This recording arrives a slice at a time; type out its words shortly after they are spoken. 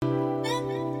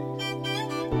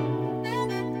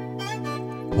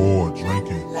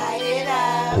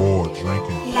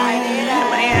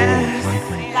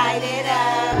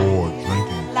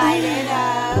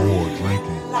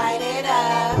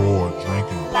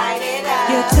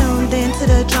You're tuned into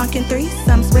the drunken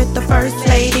threesomes with the first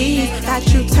ladies.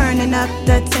 Got you turning up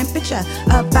the temperature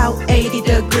about 80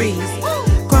 degrees.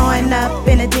 Growing up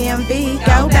in a DMV,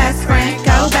 go best friend,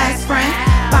 go best friend.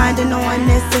 Finding on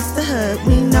this sisterhood,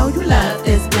 we know you love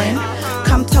this blend.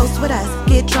 Come toast with us,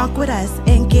 get drunk with us,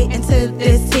 and get into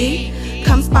this tea.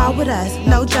 Come spar with us,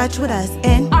 no judge with us,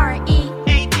 and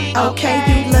R-E-A-D. Okay,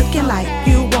 you looking like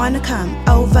you wanna come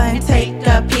over and take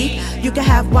a peek. You can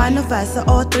have one of us or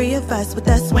all three of us with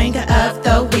the swinger of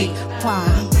the week.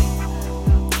 Wow.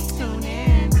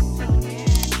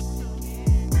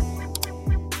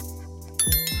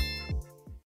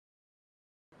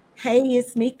 Hey,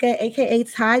 it's Mika, aka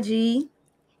Taji.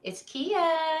 It's Kia.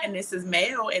 And this is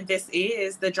Mel, and this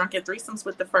is the Drunken Threesomes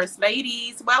with the First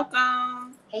Ladies.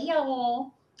 Welcome. Hey,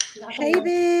 y'all. Hey,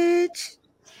 bitch.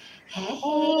 Hey.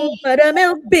 Oh,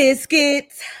 buttermilk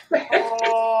biscuits.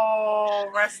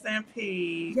 Oh, rest in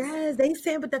peace. Yes, they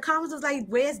said, but the comments was like,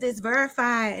 where's this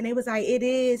verified? And it was like, it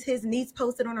is. His niece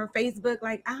posted on her Facebook.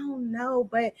 Like, I don't know,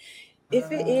 but if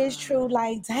it is true,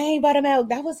 like, dang, buttermilk.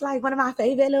 That was like one of my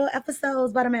favorite little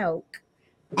episodes, buttermilk.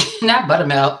 Not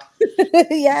buttermilk.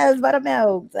 Yes,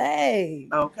 buttermilk. Dang.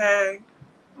 Okay.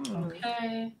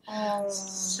 Okay.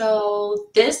 So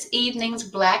this evening's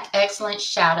Black Excellence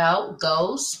shout out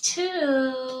goes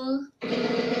to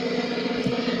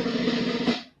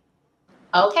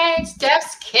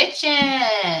Steph's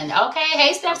Kitchen. Okay,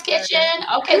 hey Steph's Kitchen.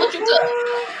 Okay, what you cook?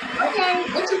 Okay,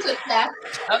 what you cook, Steph?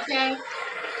 Okay.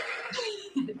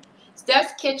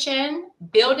 Steph's Kitchen,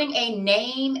 building a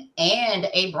name and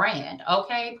a brand.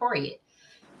 Okay, period.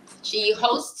 She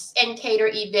hosts and cater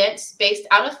events based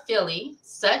out of Philly,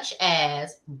 such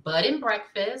as Bud and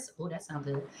Breakfast. Oh, that sounds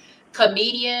good.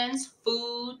 Comedians,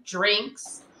 food,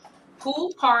 drinks,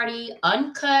 pool party,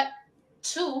 uncut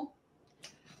 2,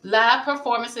 live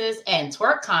performances, and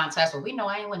twerk contest. Well, we know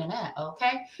I ain't winning that.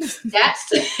 Okay, that's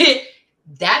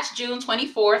June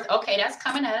 24th. Okay, that's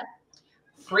coming up.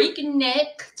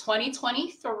 Freaknik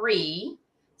 2023.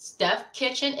 Steph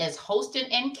Kitchen is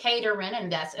hosting and catering,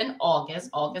 and that's in August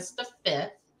the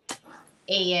 5th.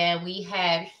 And we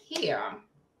have here,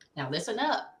 now listen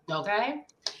up, okay?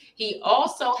 He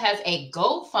also has a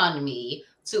GoFundMe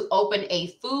to open a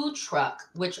food truck,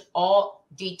 which all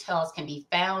details can be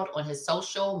found on his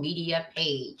social media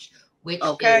page, which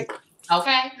is,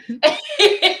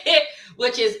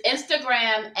 which is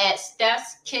Instagram at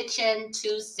Steph's Kitchen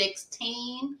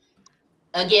 216.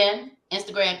 Again,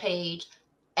 Instagram page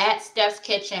at Steph's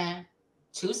Kitchen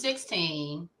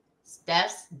 216,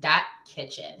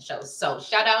 Steph's.kitchen. So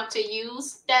shout out to you,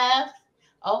 Steph.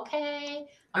 Okay.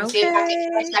 I'm see if I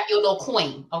can snap your little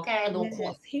coin. Okay,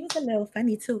 coin. He was a little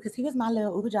funny too, because he was my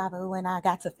little Uber driver when I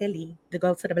got to Philly to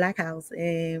go to the Black House,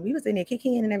 and we was in there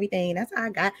kicking and everything. That's how I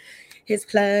got his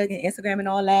plug and Instagram and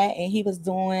all that. And he was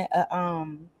doing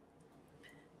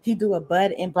he do a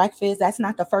Bud and Breakfast. That's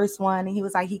not the first one. And he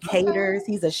was like, he caters.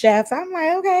 He's a chef. So I'm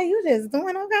like, okay, you just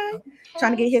doing okay.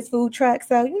 Trying to get his food truck.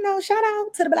 So, shout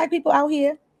out to the Black people out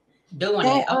here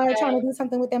that are trying to do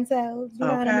something with themselves. You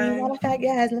know what I mean? Matter of fact,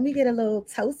 guys, let me get a little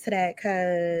toast to that,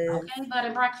 because Bud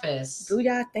and Breakfast. Do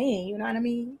y'all thing. You know what I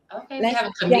mean? Okay, we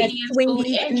have comedians,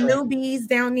 swingies, newbies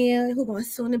down there who going to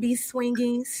soon to be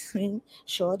swinging.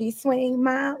 Shorty swing,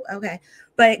 mom. Okay.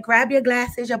 But grab your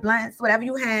glasses, your blunts, whatever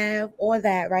you have, all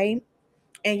that, right?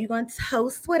 And you're going to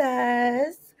toast with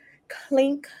us.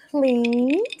 Clink,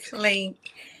 clink. Clink.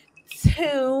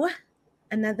 To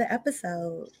another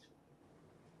episode.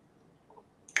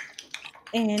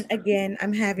 And again,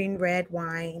 I'm having red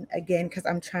wine again because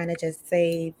I'm trying to just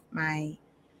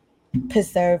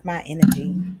preserve my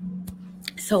energy.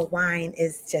 So wine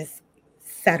is just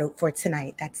settled for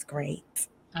tonight. That's great.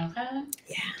 Okay.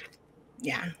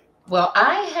 Yeah. Well,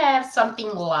 I have something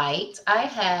light. I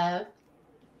have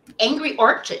Angry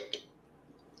Orchard.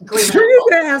 You're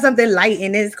gonna have something light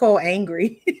and it's called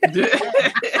Angry.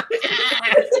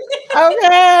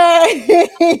 Okay.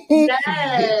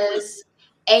 Yes.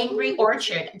 Angry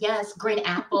Orchard. Yes, green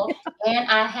apple. And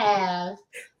I have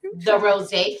the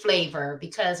rosé flavor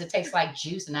because it tastes like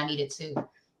juice and I need it too.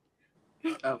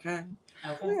 Okay.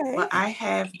 Well, I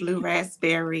have blue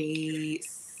raspberry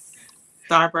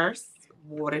Starburst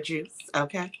water juice.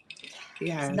 Okay.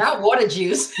 Yeah. It's not water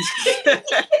juice.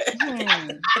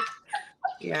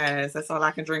 Yes, that's all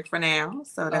I can drink for now.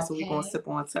 So that's what we're going to sip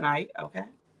on tonight. Okay.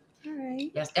 All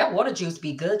right. Yes, that water juice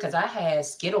be good because I had the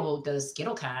Skittle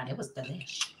kind. It was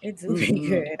delicious. It's really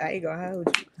good. I ain't gonna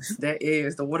hold you. That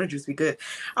is, the water juice be good.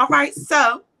 All right.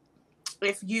 So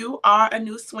if you are a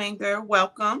new swinger,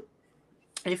 welcome.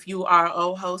 If you are an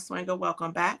old host swinger,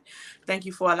 welcome back. Thank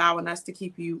you for allowing us to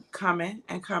keep you coming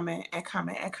and coming and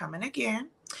coming and coming again.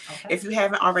 Okay. If you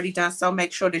haven't already done so,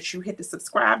 make sure that you hit the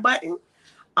subscribe button.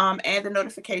 And the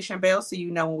notification bell so you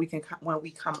know when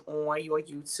we come on your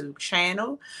YouTube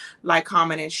channel. Like,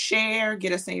 comment, and share.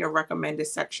 Get us in your recommended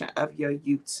section of your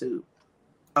YouTube.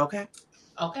 Okay?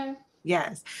 Okay.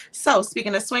 Yes. So,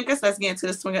 speaking of swingers, let's get into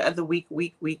the swinger of the week.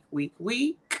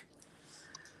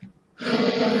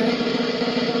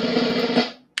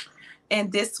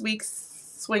 And this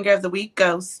week's swinger of the week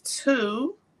goes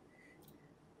to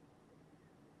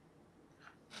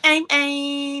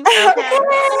Aim. Okay.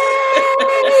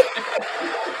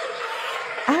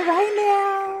 All right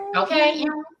now. Okay.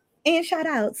 And shout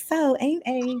out. So Aim,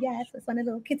 yes, was one of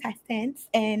the little contestants.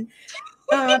 And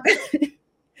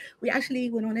we actually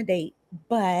went on a date.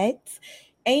 But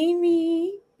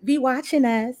Amy be watching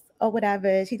us or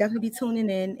whatever. She definitely be tuning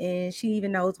in. And she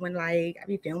even knows when like I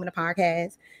be filming a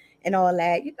podcast and all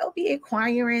that. You know, be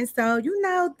inquiring. So, you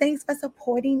know, thanks for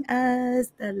supporting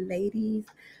us, the ladies.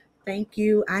 Thank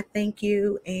you. I thank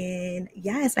you. And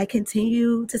yes, I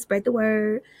continue to spread the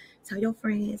word. Tell your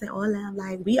friends and all that.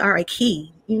 Like, we are a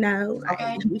key, you know.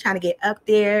 Okay. Like, we trying to get up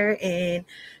there and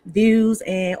views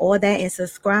and all that, and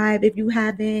subscribe if you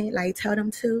haven't. Like, tell them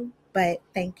to. But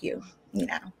thank you. You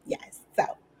know, yes. So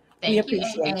we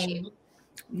appreciate you.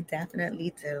 We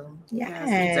definitely do. Yes,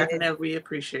 we definitely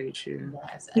appreciate you.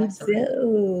 Yes, we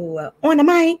do. On the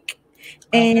mic.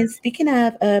 Okay. And speaking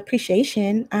of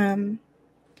appreciation,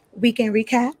 weekend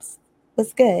recaps.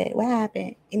 What's good? What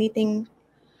happened? Anything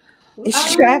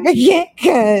extravagant?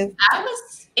 Cause I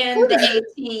was in the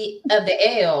AT of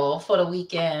the L for the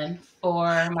weekend for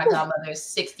my godmother's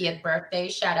 60th birthday.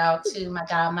 Shout out to my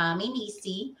godmommy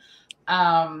Nisi.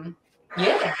 Yeah.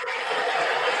 Okay.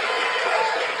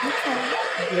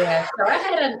 Yeah. So I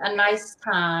had a nice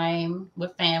time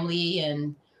with family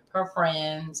and her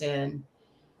friends, and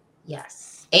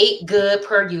yes, ate good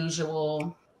per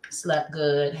usual, slept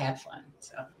good, had fun.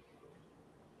 So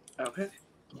okay.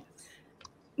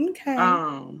 Okay.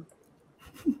 I'm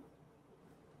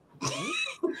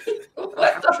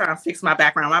trying to fix my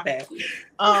background. My bad.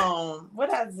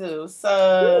 What I do?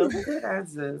 So what did I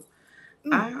do?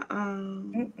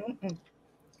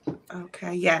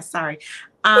 Okay. Yeah. Sorry.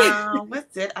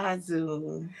 What did I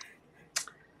do?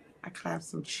 I clapped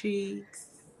some cheeks.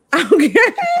 Okay.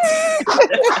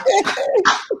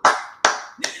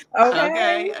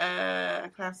 Okay. I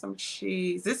clapped some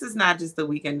cheeks. This is not just the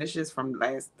weekend. This is just from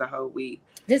the whole week.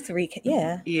 Just to recap.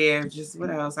 Yeah. Yeah. Just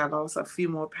what else? I lost a few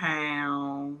more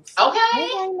pounds.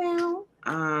 Okay. Now.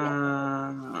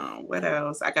 What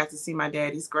else? I got to see my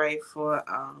daddy's grave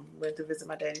went to visit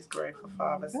my daddy's grave for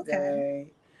Father's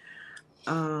Day.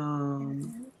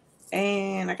 And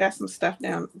I got some stuff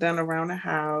done around the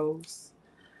house.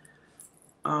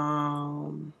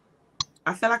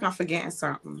 I feel like I'm forgetting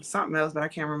something else, but I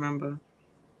can't remember.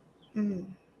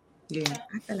 Yeah.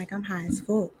 I feel like I'm high as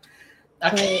fuck.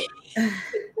 Okay.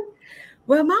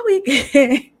 Well, my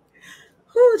weekend,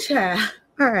 child.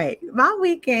 All right, my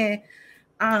weekend.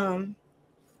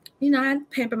 You know, I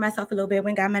pampered myself a little bit.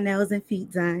 Went got my nails and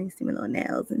feet done. You see my little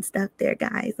nails and stuff there,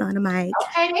 guys, on the mic.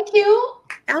 Okay, thank you.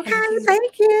 Okay,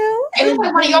 thank you. It's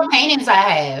like one of your paintings I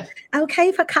have.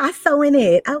 Okay, Picasso in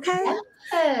it. Okay.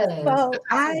 Yes. So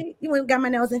I got my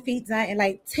nails and feet done, and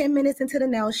like 10 minutes into the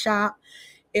nail shop,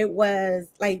 it was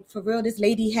like, for real, this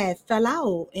lady had fell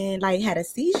out and like had a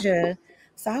seizure.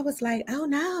 So I was like, oh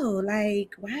no,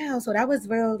 like, wow. So that was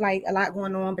real, like a lot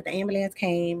going on, but the ambulance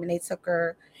came and they took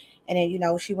her, and then, you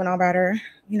know, she went on about her,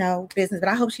 you know, business, but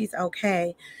I hope she's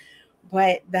okay.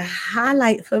 But the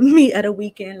highlight for me of the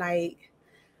weekend, like,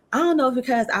 I don't know if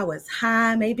because I was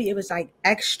high, maybe it was like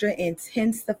extra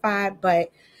intensified, but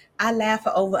I laughed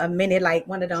for over a minute, like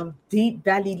one of them deep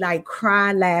belly, like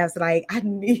cry laughs. Like I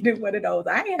needed one of those.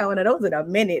 I ain't had one of those in a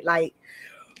minute. Like,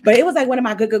 but it was like one of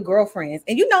my good girlfriends.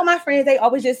 And you know, my friends, they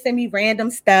always just send me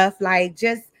random stuff, like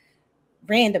just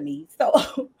randomly.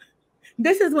 So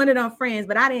this is one of them friends,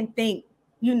 but I didn't think,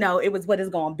 you know, it was what it's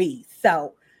going to be.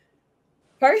 So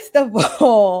first of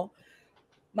all,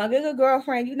 my good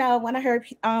girlfriend, you know, one of her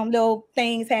little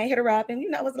things had hit her up, and, you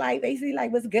know, was like, basically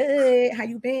like, what's good? How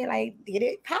you been? Like, did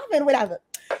it poppin', whatever.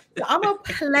 So I'm going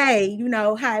to play, you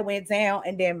know, how it went down,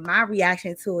 and then my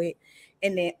reaction to it.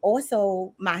 And then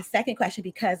also my second question,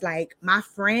 because like my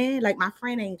friend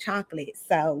ain't chocolate.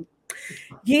 So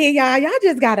yeah, y'all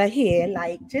just got to hear,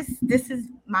 like, this is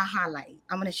my highlight.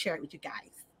 I'm going to share it with you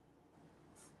guys.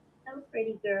 So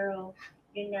pretty, girl.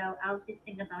 You know, I was just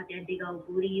thinking about that big old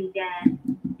booty you got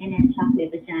and that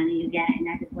chocolate vagina you got, and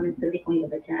I just wanted to lick on your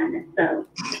vagina. So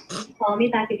call me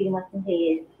back if you want some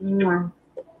head. Mwah.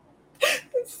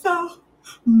 So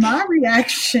my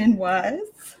reaction was,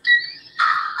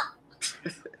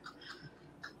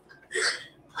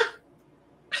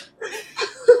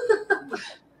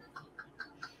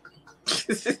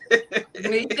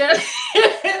 Mika,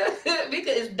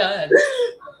 Mika is done.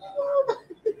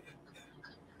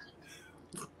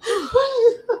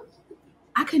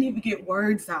 I couldn't even get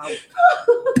words out.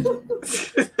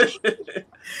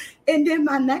 And then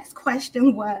my next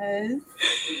question was,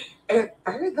 and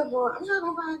furthermore, I'm trying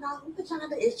to find out who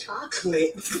vagina is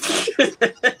chocolate.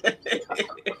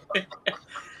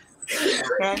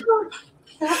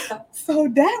 So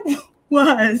that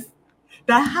was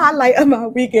the highlight of my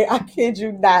weekend. I kid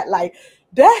you not. Like,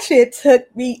 that shit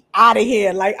took me out of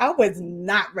here. Like, I was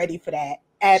not ready for that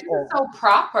at all. So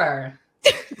proper.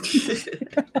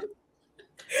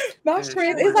 My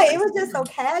friends, it's like, it was just so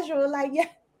casual. Like, yeah,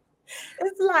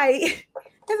 it's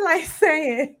like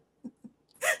saying,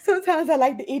 sometimes I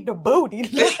like to eat the booty.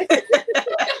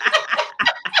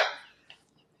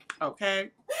 Okay.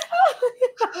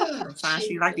 Sometimes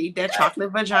she like to eat that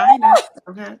chocolate vagina.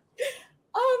 Okay.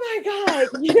 Oh my God.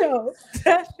 Yo,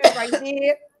 that shit right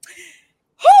there.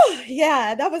 Whew,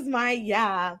 yeah, that was my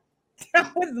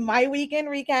weekend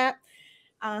recap.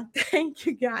 Thank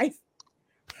you guys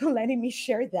for letting me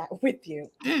share that with you.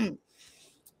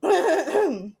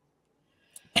 Okay.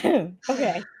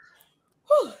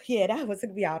 Whew, yeah, that was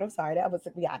took me out. I'm sorry, that was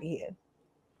took me out of here.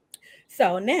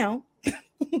 So now,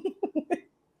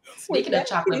 speaking of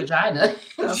chocolate vagina,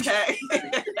 okay,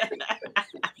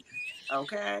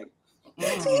 okay. Yo,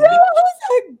 that was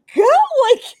a good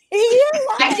one, Kia.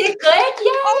 I did good,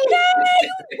 yeah. Okay,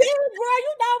 you did, bro.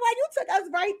 You know what? You took us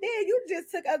right there. You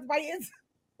just took us right into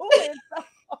it.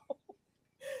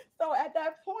 So at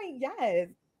that point, yes,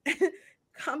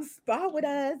 come spar with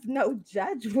us, no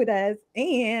judge with us,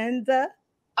 and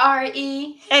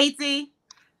RE80.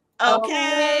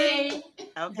 Okay.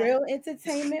 Real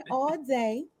entertainment all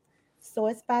day.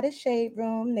 Source by the Shade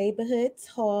Room, Neighborhood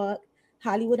Talk,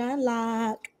 Hollywood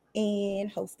Unlocked,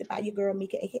 and hosted by your girl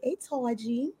Mika, aka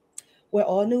Tarji, where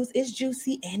all news is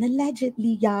juicy and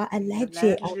allegedly, y'all. Alleged.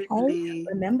 Okay,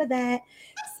 remember that.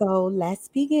 So let's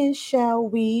begin, shall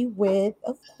we? With,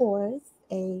 of course,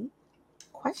 a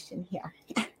question here.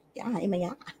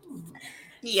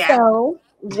 Yeah. So,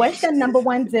 what's your number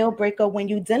one deal breaker when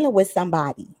you're dealing with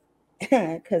somebody?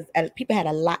 Because people had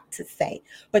a lot to say,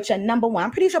 but your number one.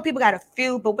 I'm pretty sure people got a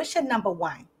few, but what's your number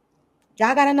one?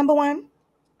 Y'all got a number one?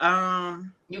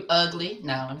 You ugly.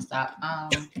 No, let me stop.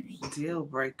 Deal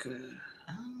breaker.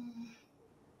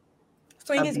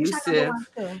 Abusive.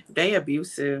 They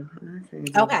abusive.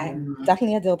 Okay,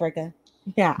 definitely a deal breaker.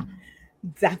 Yeah,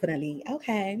 definitely.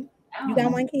 Okay, you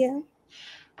got one, Kia?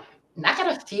 I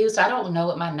got a few, so I don't know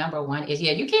what my number one is.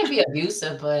 Yeah, you can't be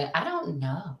abusive, but I don't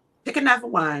know. Pick another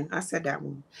one. I said that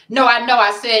one. No, I know.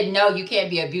 I said no. You can't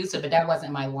be abusive, but that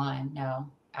wasn't my one. No,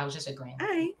 I was just agreeing. All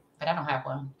right, but I don't have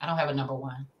one. I don't have a number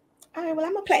one. All right, well,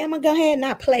 I'm gonna go ahead and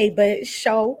not play, but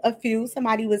show a few.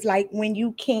 Somebody was like, when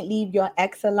you can't leave your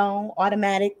ex alone,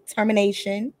 automatic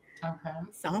termination. Okay.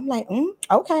 So I'm like,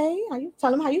 okay. You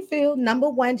tell them how you feel. Number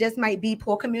one just might be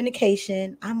poor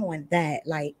communication. I'm on that.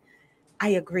 Like, I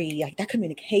agree. Like that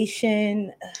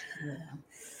communication.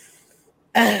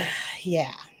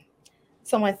 Yeah.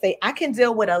 Someone say, I can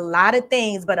deal with a lot of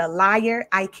things, but a liar,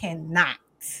 I cannot.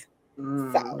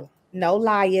 So no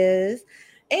liars.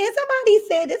 And somebody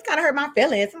said, this kind of hurt my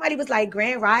feelings. Somebody was like,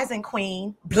 Grand Rising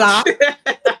Queen, block.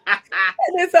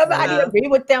 And then somebody agreed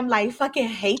with them, like, fucking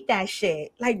hate that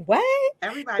shit. Like, what?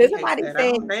 Everybody hates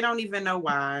that. They don't even know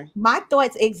why. My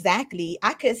thoughts exactly.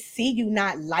 I could see you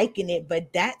not liking it,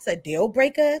 but that's a deal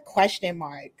breaker? Question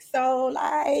mark. So,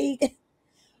 like,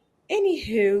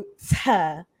 anywho,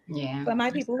 yeah. For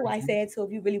my people who I said, so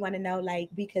if you really want to know, like,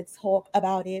 we could talk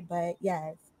about it, but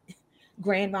yes.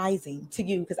 Grand Rising to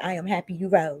you because I am happy you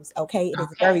rose. Okay, it is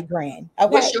very grand. Okay,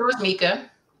 what's yours,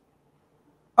 Mika?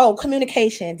 Oh,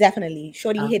 communication, definitely.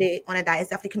 Shorty hit it on a dot.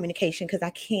 It's definitely communication because I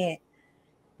can't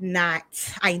without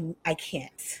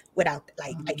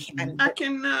like I can't. I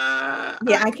cannot.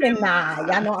 Yeah, I cannot.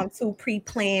 Y'all know I'm too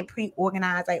pre-planned,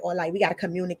 pre-organized. Like or like we gotta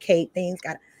communicate things.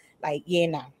 Gotta like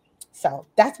no. So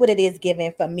that's what it is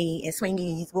given for me and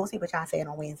Swingies. We'll see what y'all saying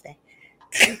on Wednesday.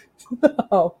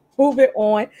 Oh. Moving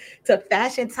on to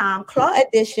Fashion Time Claw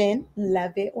Edition.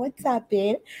 Love it or top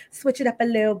it. Switch it up a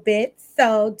little bit.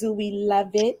 So, do we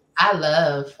love it? I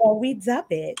love. Or we dub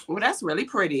it? Oh, that's really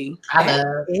pretty. I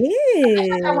love.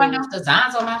 It I got one of those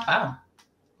designs on my phone.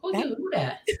 Who do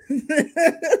that?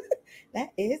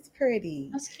 That is pretty.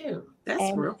 That's cute.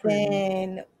 That's real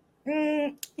pretty.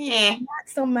 Then, yeah, not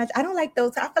so much. I don't like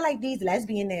those. I feel like these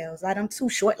lesbian nails. Like I'm too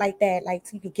short like that. Like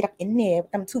so you can get up in there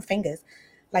with them 2 fingers.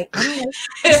 Like I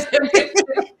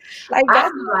like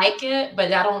I like it,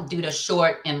 but I don't do the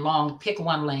short and long. Pick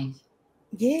one lane.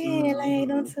 Yeah, like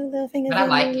those two little fingers. But I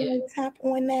like and it. like tap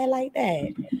on there like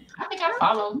that. I think I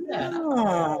follow. Yeah.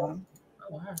 Oh,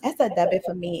 Oh, wow. that's a dub it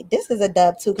for me. This is a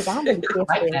dub too because I don't really care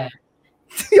I like for that.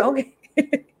 it. Okay.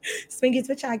 Swingies,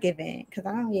 what y'all giving? Because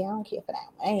I don't care for that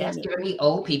one. That's giving me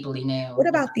old people-y now. What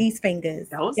about these fingers?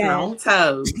 Those Yeah. long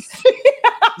toes.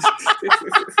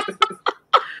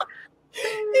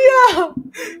 Yeah.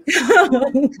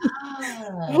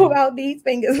 Ah. What about these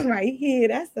fingers right here?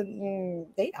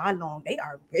 They are long. They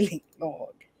are really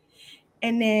long.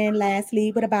 And then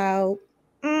lastly, what about?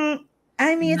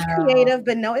 I mean, it's No. creative,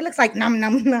 but no, it looks like num.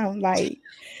 Like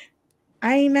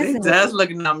I ain't messing It with does it.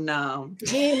 look numb.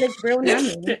 Yeah, it looks real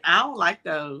nummy. I don't like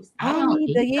those. I don't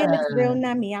either. Yeah, it looks real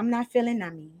nummy. I'm not feeling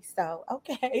nummy. So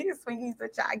okay, the swingies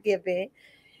what y'all give it.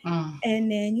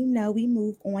 And then, we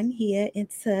move on here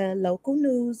into local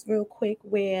news real quick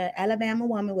where Alabama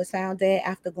woman was found dead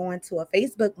after going to a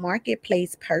Facebook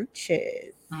marketplace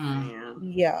purchase.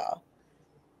 Yeah.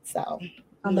 So.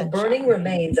 On the burning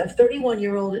remains of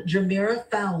 31-year-old Jamira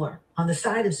Fowler on the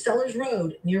side of Sellers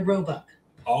Road near Roebuck.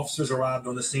 Officers arrived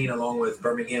on the scene along with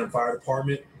Birmingham Fire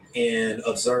Department and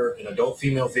observed an adult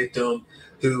female victim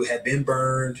who had been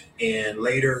burned, and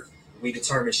later we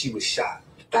determined she was shot.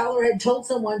 Fowler had told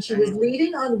someone she was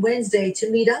leaving on Wednesday to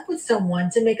meet up with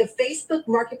someone to make a Facebook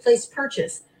marketplace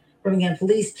purchase. Birmingham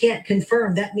police can't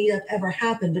confirm that meetup ever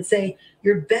happened, but say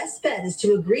your best bet is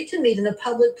to agree to meet in a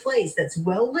public place that's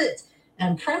well lit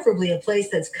and preferably a place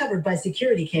that's covered by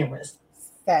security cameras.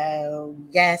 So,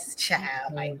 yes,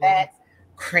 child, like that's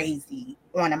crazy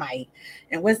on a mic.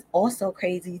 And what's also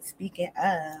crazy, speaking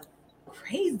of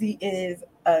crazy, is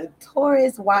a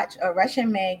tourist watch a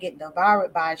Russian man get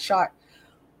devoured by a shark.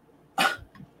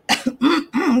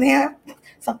 Yeah,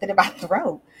 something about the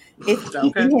throat. It's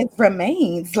eating his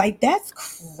remains. Like, that's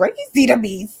crazy to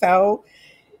me. So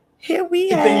here we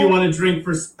have. Anything you want to drink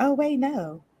for? Oh wait,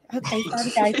 no. Okay,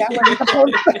 sorry guys,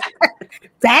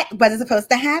 that wasn't supposed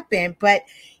to happen. But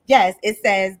yes, it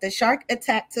says the shark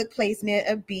attack took place near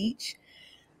a beach,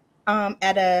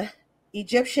 at a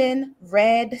Egyptian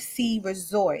Red Sea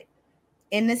resort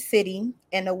in the city,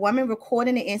 and a woman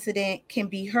recording the incident can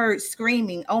be heard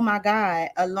screaming, "Oh my God,"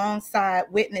 alongside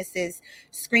witnesses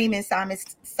screaming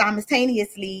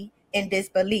simultaneously in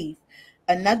disbelief.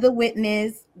 Another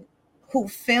witness who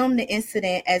filmed the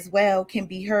incident as well can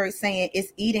be heard saying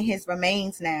it's eating his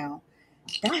remains now.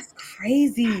 That's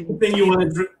crazy. Anything you want to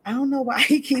drink? I don't know why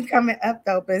he keep coming up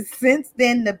though, but since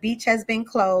then the beach has been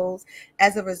closed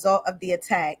as a result of the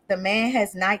attack. The man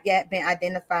has not yet been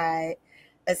identified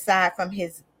aside from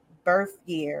his birth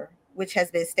year, which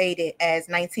has been stated as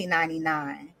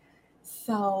 1999.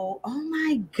 So, oh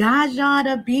my God, y'all,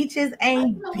 the beaches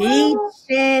ain't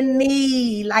beaching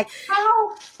me. Like,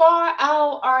 how far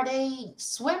out are they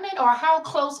swimming, or how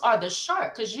close are the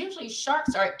sharks? Because usually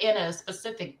sharks are in a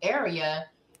specific area.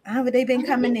 But they've been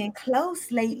coming in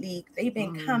close lately. They've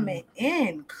been coming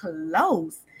in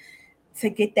close to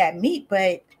get that meat,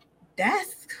 but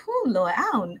that's cool, Lord. I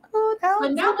don't know.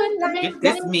 But now Get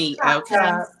this meat,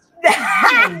 okay?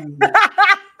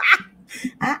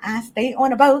 Stay on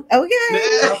the boat.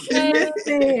 Okay.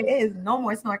 Listen, it's no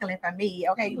more snorkeling for me.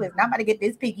 Okay, you is not about to get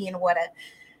this piggy in the water.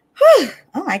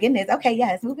 Oh my goodness. Okay,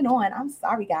 yes, moving on. I'm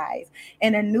sorry, guys.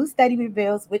 And a new study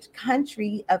reveals which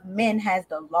country of men has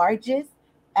the largest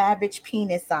average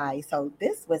penis size. So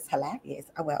this was hilarious.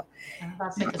 Oh well,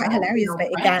 not quite hilarious, but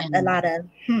it got a lot of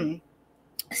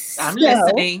I'm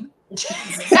listening.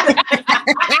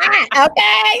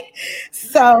 Okay.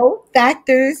 So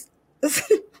factors.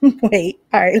 Wait.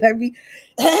 All right. Let me.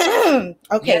 Okay.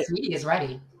 Yes, he is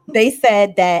ready. They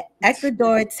said that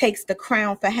Ecuador takes the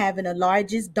crown for having the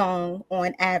largest dong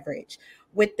on average,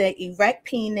 with the erect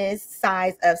penis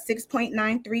size of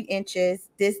 6.93 inches.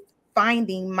 This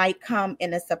finding might come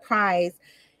in a surprise,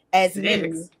 as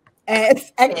many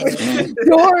as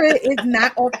Ecuador is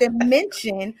not often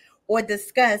mentioned or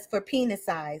discussed for penis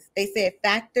size. They said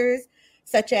factors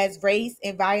such as race,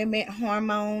 environment,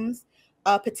 hormones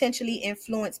potentially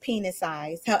influence penis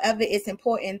size. However, it's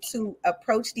important to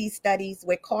approach these studies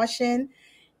with caution.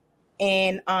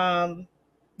 And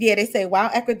they say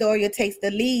while Ecuador takes the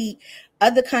lead,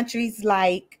 other countries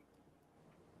like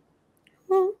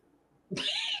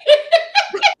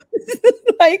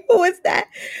like, who is that?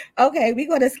 Okay, we're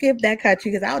going to skip that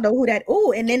country because I don't know who that.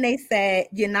 Oh, and then they said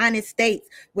United States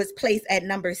was placed at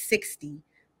number 60.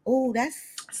 Oh,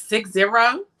 that's 60.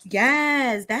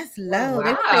 Yes, that's low. Wow.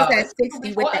 They placed at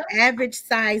 60 with the average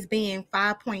size being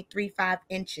 5.35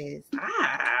 inches.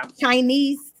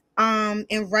 Chinese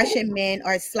and Russian men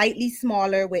are slightly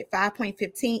smaller with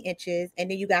 5.15 inches,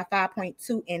 and then you got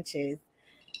 5.2 inches.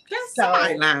 That's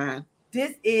sideline.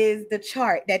 this is the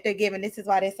chart that they're giving. This is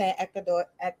why they're saying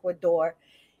Ecuador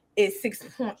is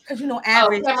 6 points, because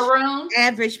Cameroon.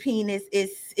 average penis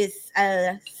is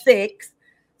 6.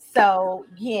 So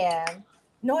yeah,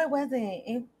 no, it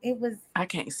wasn't. It was. I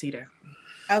can't see that.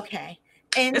 Okay,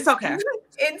 and it's okay.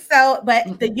 And so,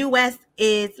 but the U.S.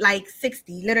 is like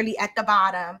 60, literally at the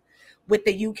bottom, with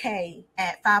the UK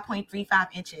at 5.35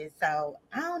 inches. So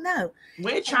I don't know.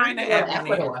 Where China at?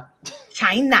 Ecuador.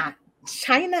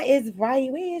 China is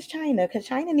right. Where is China? Because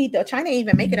China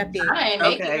even make it up there. I ain't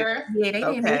make it. Yeah, they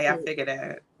didn't make Okay, I it. figured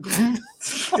that.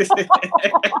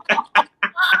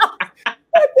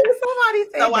 Somebody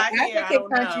said So the I hear, I African don't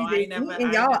know. countries I is ain't never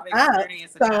eating y'all up.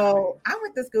 experienced a China. So I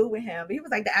went to school with him. He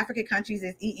was like, the African countries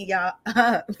is eating y'all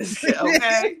up.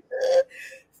 Okay.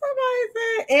 Somebody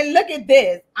said, and look at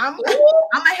this. I'm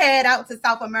gonna head out to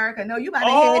South America. No, you about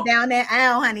to head down that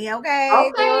aisle, honey. Okay.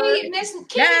 Okay, Miss Kitty.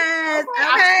 Yes.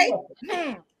 Okay.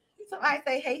 Okay. Somebody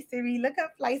say, hey Siri, look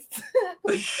up flights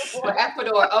For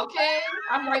Ecuador. Okay,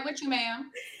 I'm right with you, ma'am.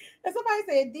 And somebody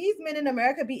said, these men in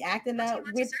America be acting up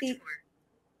with the.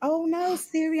 Oh no,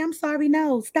 Siri. I'm sorry.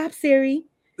 No, stop, Siri.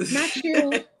 Not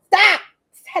you. Stop.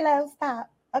 Hello, stop.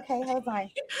 Okay, hold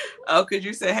on. Oh, could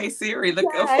you say, hey Siri, look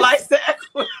up flights to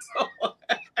Ecuador?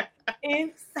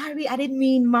 And sorry, I didn't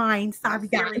mean mine. Sorry,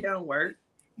 Siri guys. don't work.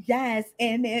 Yes,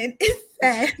 and then it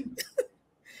said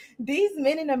these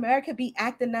men in America be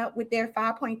acting up with their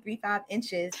 5.35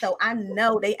 inches. So I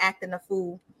know they acting a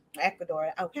fool.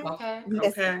 Ecuador. Okay. Okay.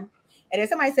 And then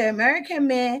somebody said American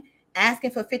men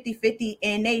asking for 50-50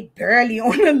 and they barely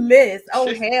on the list.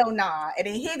 Oh hell nah. And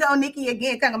then here go Nikki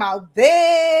again talking about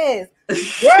this.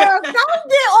 Girl, don't get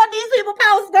on these people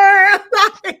posts, girl.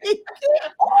 Get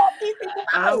on these people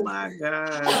posts. Oh my God.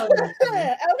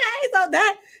 Okay, so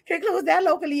that concludes that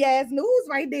locally ass news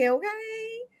right there. Okay.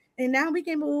 And now we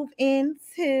can move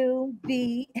into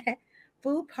the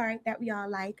food part that we all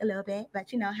like a little bit,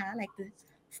 but you know how I like to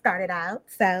start it out.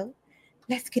 So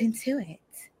let's get into it.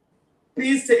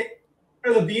 Please take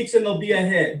to the beach and they'll be a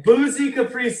hit. Boozy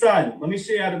Capri Sun. Let me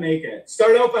show you how to make it.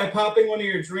 Start out by popping one of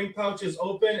your drink pouches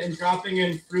open and dropping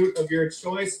in fruit of your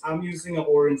choice. I'm using an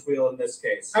orange wheel in this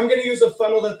case. I'm going to use a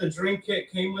funnel that the drink kit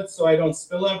came with so I don't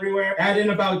spill everywhere. Add in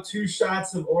about 2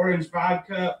 shots of orange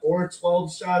vodka or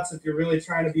 12 shots if you're really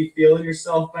trying to be feeling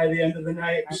yourself by the end of the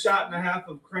night. A shot and a half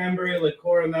of cranberry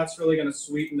liqueur, and that's really going to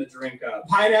sweeten the drink up.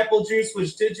 Pineapple juice,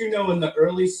 which did you know in the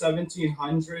early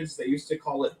 1700s they used to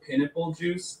call it pineapple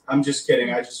juice? I'm just kidding.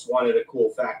 I just wanted a cool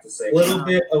fact to say. A little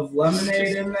bit of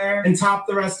lemonade in there and top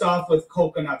the rest off with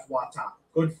coconut water.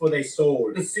 Good for the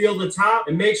soul. To seal the top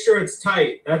and make sure it's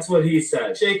tight. That's what he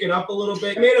said. Shake it up a little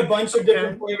bit. I made a bunch of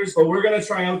different flavors, but we're going to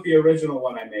try out the original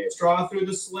one I made. Straw through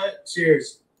the slit.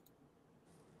 Cheers.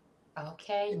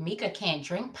 Okay, Mika can't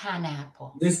drink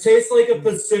pineapple. This tastes like a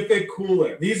Pacific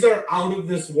cooler. These are out of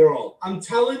this world. I'm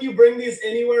telling you, bring these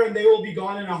anywhere and they will be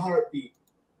gone in a heartbeat.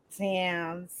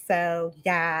 Damn. So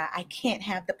yeah, I can't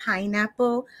have the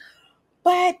pineapple,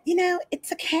 but you know,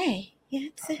 it's okay. Yeah,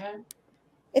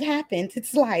 it happens.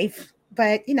 It's life.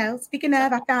 But you know, speaking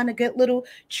of, I found a good little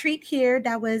treat here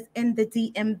that was in the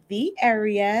DMV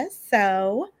area.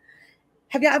 So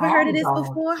have y'all ever heard of this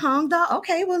before? Hong dog?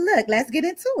 Okay, well look, let's get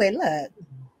into it. Look.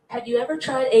 Have you ever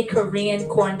tried a Korean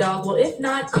corn dog? Well, if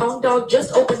not, Kong Dog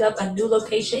just opened up a new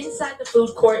location inside the food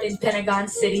court in Pentagon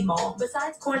City Mall.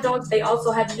 Besides corn dogs, they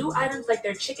also have new items like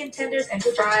their chicken tenders and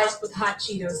fries with hot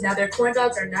Cheetos. Now, their corn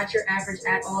dogs are not your average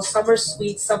at all. Some are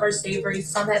sweet, some are savory,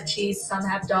 some have cheese, some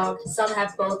have dog, some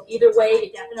have both. Either way,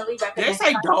 I definitely recommend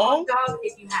trying Kong Dog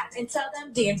if you have. And tell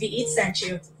them DMV Eats sent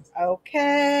you.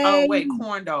 Okay. Oh wait,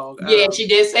 corn dog. Yeah, she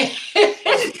did say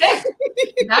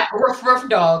not rough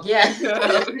dog. Yeah.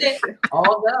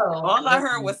 All I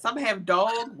heard was some have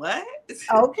dog. What?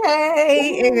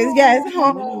 Okay. It was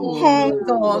home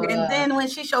dog. And then when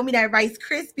she showed me that Rice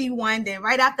Krispie one, then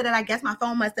right after that, I guess my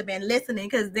phone must have been listening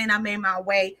because then I made my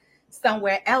way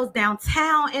somewhere else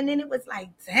downtown, and then it was like,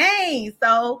 dang,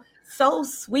 so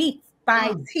sweet by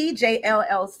TJ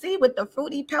LLC with the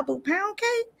Fruity Pebble pound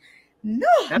cake. No,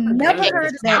 never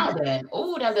heard of that.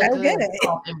 Oh, that looks good.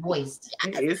 Soft and moist.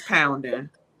 It is pounding.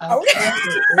 Okay.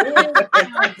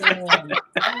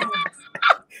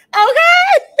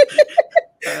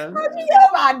 Oh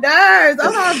my nerves.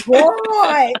 Oh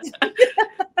my God.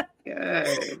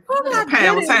 Good. Oh my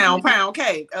Pound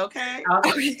cake. Okay. Pound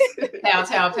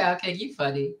cake. You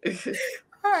funny.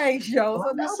 All right, Joe.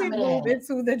 So now we move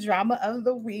into the drama of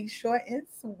the week. Short and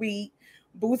sweet.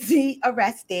 Boosie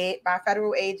arrested by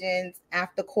federal agents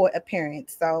after court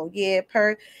appearance. So yeah,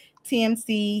 per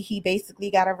TMC, he basically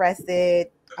got arrested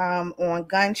on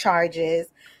gun charges.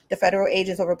 The federal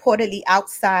agents were reportedly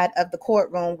outside of the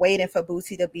courtroom waiting for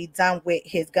Boosie to be done with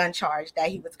his gun charge that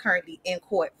he was currently in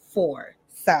court for.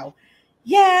 So,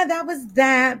 yeah, that was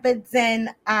that. But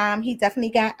then he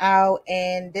definitely got out,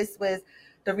 and this was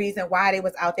the reason why they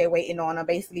was out there waiting on him,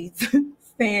 basically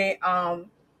saying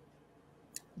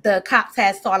the cops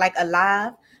had saw like a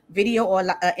live video or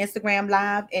Instagram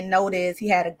live and noticed he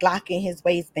had a Glock in his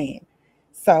waistband.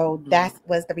 So that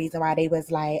was the reason why they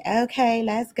was like, okay,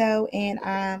 let's go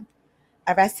and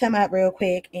arrest him up real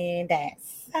quick, and that.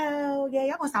 So yeah,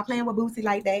 y'all gonna stop playing with Boosie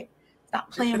like that.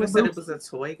 Stop playing with said Boosie. It was a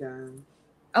toy gun.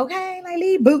 Okay, like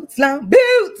leave Boots alone.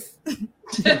 Boots.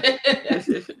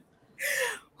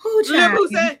 Who trying?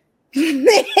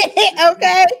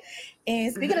 Okay.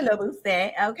 And speaking of Lil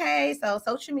Boosie, okay, so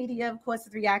social media, of course,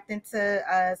 is reacting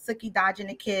to Suki dodging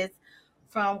the kiss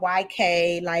from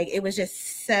YK. Like, it was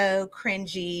just so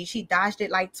cringy. She dodged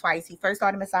it like twice. He first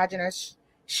started massaging her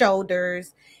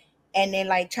shoulders and then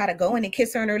like tried to go in and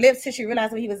kiss her on her lips till she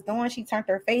realized what he was doing. She turned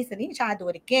her face and then he tried to do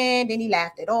it again. Then he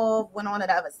laughed it off, went on to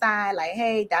the other side, like,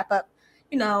 hey, dap up,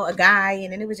 a guy.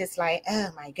 And then it was just like, oh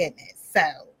my goodness. So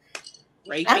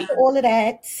after all of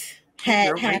that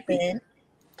had happened,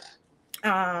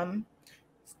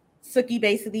 Suki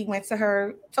basically went to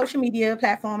her social media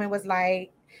platform and was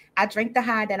like, I drink the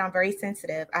high that I'm very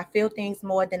sensitive. I feel things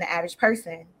more than the average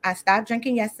person. I stopped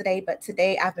drinking yesterday, but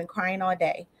today I've been crying all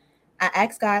day. I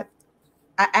asked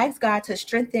God to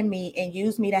strengthen me and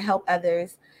use me to help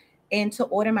others and to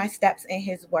order my steps in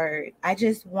his word. I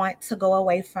just want to go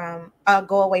away for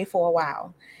a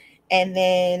while. And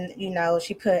then,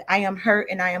 she put, I am hurt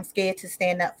and I am scared to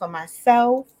stand up for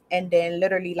myself. And then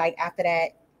literally like after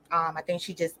that, I think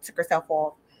she just took herself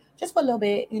off just for a little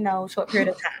bit, short period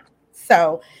of time.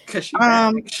 So, of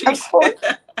course,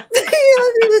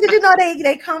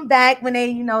 they come back when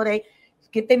they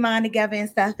get their mind together and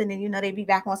stuff. And then, they be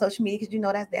back on social media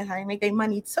because, that's how they make their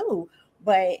money too.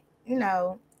 But,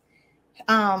 the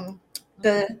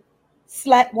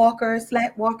slut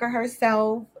walker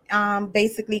herself,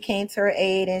 basically came to her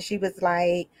aid, and she was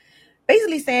like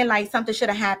basically saying like something should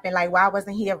have happened, like why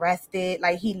wasn't he arrested,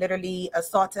 like he literally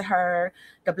assaulted her.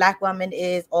 The Black woman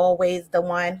is always the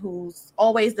one who's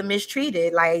always the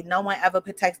mistreated, like no one ever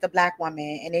protects the Black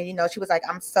woman. And then she was like,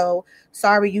 I'm so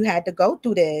sorry you had to go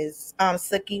through this,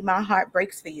 Suki, my heart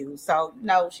breaks for you. So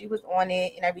she was on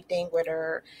it and everything with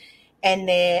her. And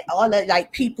then all the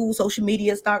like people, social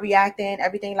media start reacting,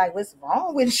 everything like, what's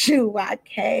wrong with you,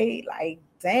 YK? Like,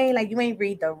 dang, like you ain't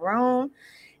read the room.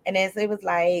 And then so it was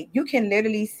like, you can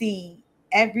literally see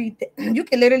every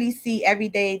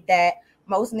day that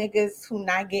most niggas who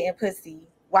not getting pussy,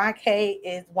 YK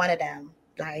is one of them.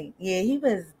 Like, yeah, he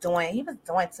was doing too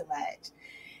much.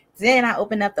 Then I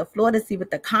opened up the floor to see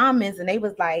what the comments, and they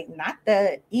was like, not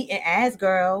the eating ass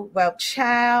girl. Well,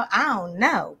 child, I don't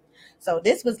know. So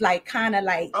this was like kind of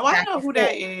like, oh, I know who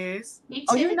that is.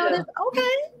 Oh, you know this?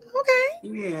 Okay.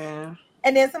 Yeah.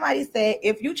 And then somebody said,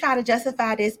 if you try to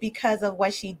justify this because of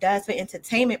what she does for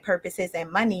entertainment purposes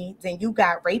and money, then you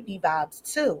got rapey vibes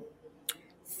too.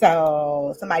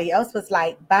 So somebody else was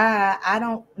like, bye,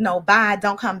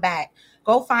 don't come back.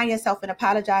 Go find yourself and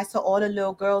apologize to all the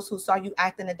little girls who saw you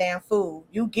acting a damn fool.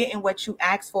 You getting what you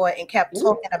asked for and kept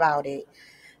talking about it.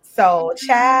 So,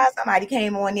 child, somebody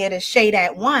came on there to shade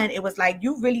at one. It was like,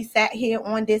 you really sat here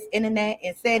on this internet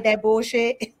and said that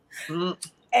bullshit?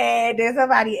 And then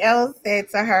somebody else said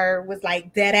to her, was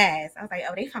like, dead ass. I was like,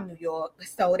 oh, they from New York.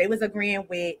 So they was agreeing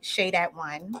with shade at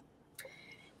one.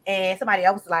 And somebody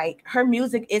else was like, her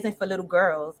music isn't for little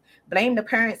girls. Blame the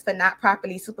parents for not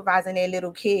properly supervising their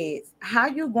little kids. How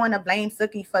you going to blame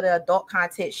Suki for the adult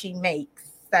content she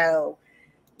makes? So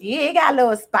yeah, it got a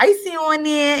little spicy on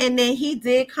there. And then he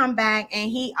did come back,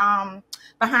 and he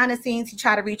behind the scenes he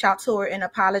tried to reach out to her and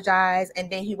apologize, and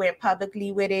then he went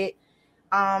publicly with it.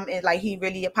 And like he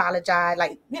really apologized,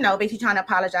 like, basically trying to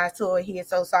apologize to her. He is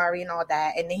so sorry and all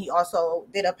that. And then he also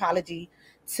did an apology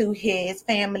to his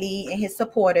family and his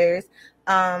supporters.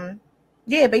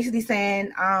 Basically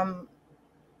saying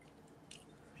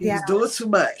he was doing too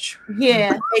much.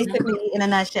 Yeah, basically in a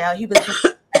nutshell, he was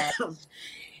doing that.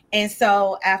 And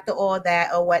so after all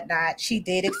that or whatnot, she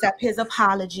did accept his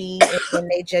apology, and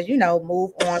they just,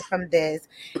 move on from this.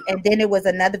 And then it was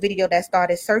another video that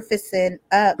started surfacing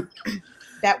up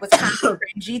that was kind of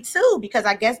cringy too, because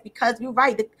I guess because you're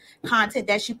right, the content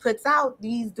that she puts out,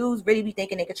 these dudes really be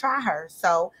thinking they could try her.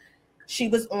 So she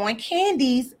was on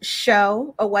Candy's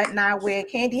show or whatnot, where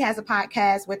Candy has a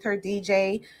podcast with her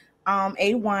DJ,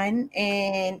 A1,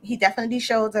 and he definitely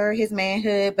showed her his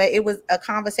manhood, but it was a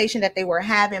conversation that they were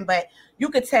having, but you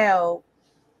could tell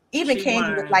even She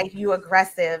Candy was won. like, "You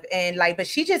aggressive," and like, but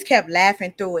she just kept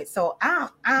laughing through it. So I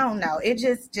don't know. It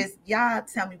just y'all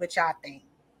tell me what y'all think.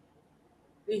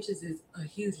 Inches is a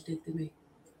huge dick to me.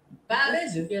 5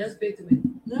 inches? Yeah, that's big to me.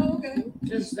 No, okay.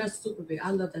 That's super big.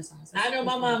 I love that size. I know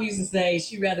my mom used to say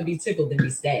she'd rather be tickled than be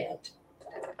stabbed.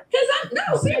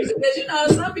 Seriously, because you know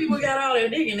some people got all their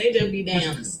dick and they just be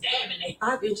damn stabbing it.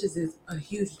 5 inches is a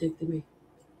huge dick to me.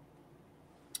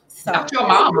 So Not your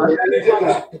mama.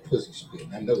 The pussy spit.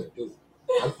 I know it do.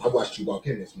 I watched you walk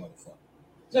in this motherfucker.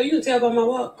 So you can tell by my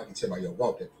walk. I can tell by your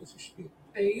walk that pussy spit.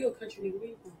 Hey, you a country nigga? Where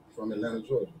you From Atlanta,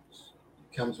 Georgia.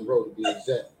 Campbellton Road to be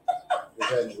exact.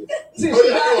 What's happening with it? Oh,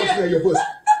 yeah, I want to smell your pussy.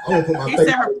 I want to put my He face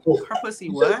said her, on it. her pussy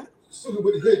what? Sugar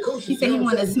with the good coochie. He said he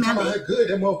wanted to smell it. How good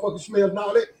that motherfucker smell and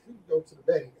all that. You can go to the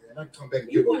back and I can come back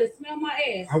and You want to smell my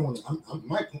ass? I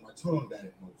might put my tongue down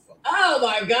that motherfucker. Oh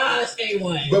my gosh,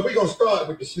 A1. But we're going to start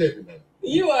with the sniffing, man.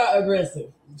 You are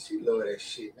aggressive. She love that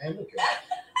shit, man. Look at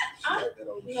her. Like that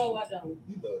old No, shit. I don't.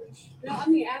 You love that shit. No, I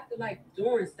mean after like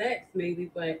during sex maybe,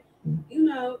 but you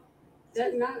know,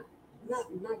 that's not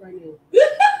right now.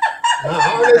 Nah,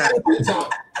 all that shit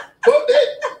talk. Fuck that.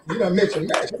 You done mentioned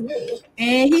that.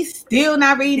 and he's still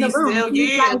not reading He's the room. still,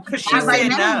 He's yeah, like, because she not right said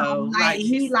now. no. Like Like,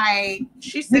 he like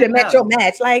she you said done met your no.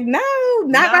 match. Like no,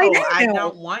 not right now. I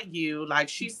don't want you. Like,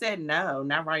 she said no,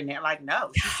 not right now. Like,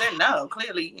 no, she said no,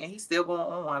 clearly. And he's still going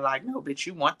on. Like, no, bitch,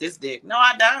 you want this dick. No,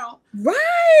 I don't.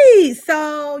 Right.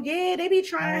 So yeah, they be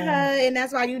trying her, and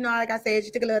that's why, you know, like I said, she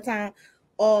took a little time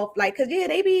off. Like, cause yeah,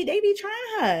 they be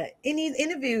trying her in these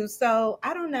interviews. So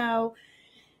I don't know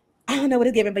what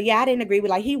it's giving, but yeah, I didn't agree with,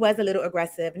 like, he was a little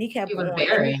aggressive and he kept He was going. And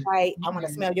very. he's like, I want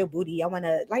to smell your booty. I want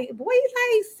to, like, boy,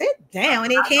 like, sit down.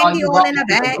 And then I saw Candy you all in walking the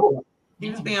through the back. door. He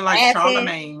was being like Laughing.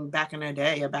 Charlemagne back in the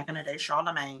day. Back in the day,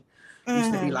 Charlemagne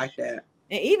used to be like that.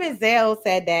 And even Zell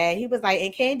said that. He was like,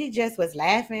 and Candy just was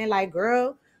laughing, like,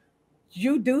 girl,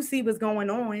 you do see what's going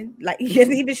on. Like,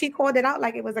 even she called it out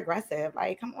like it was aggressive.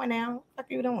 Like, come on now, what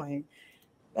are you doing?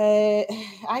 But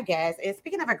I guess, and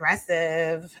speaking of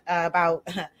aggressive, about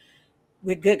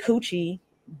with good coochie,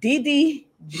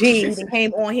 DDG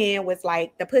came on here and was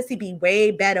like, the pussy be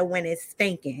way better when it's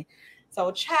stinking.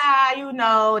 So, child, you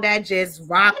know, that just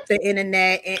rocked the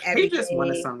internet and everything. He just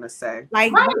wanted something to say.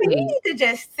 Like, Right. you need to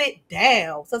just sit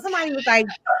down. So somebody was like,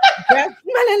 "Breath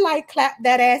smelling like clap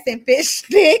that ass and fish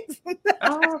sticks."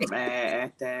 Oh, man,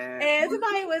 at that. And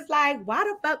somebody was like, why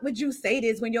the fuck would you say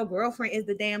this when your girlfriend is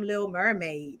the damn Little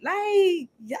Mermaid? Like,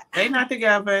 They not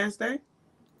together, is they?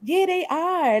 yeah, they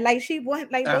are. Like, she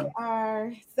want, like, they Oh.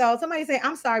 are. So somebody said,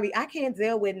 I'm sorry, I can't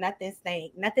deal with nothing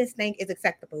stink. Nothing stink is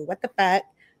acceptable. What the fuck?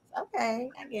 Okay,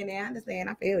 I get it. I understand.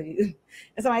 I feel you.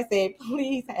 And somebody said,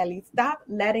 please, Ellie, stop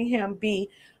letting him be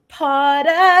part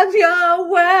of your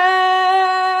world.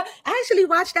 I actually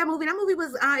watched that movie. That movie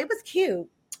was, it was cute.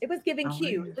 It was giving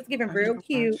cute. It was giving real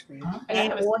cute.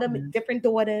 And all the different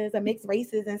daughters of mixed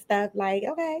races and stuff. Like,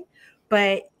 okay.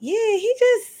 But yeah,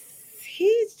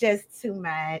 he's just too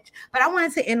much. But I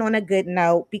wanted to end on a good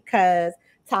note because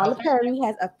Tyler Perry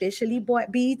has officially bought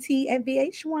BET and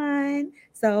VH1.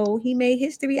 So he made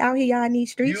history out here, y'all, in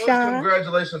these streets, Huge y'all.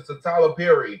 congratulations to Tyler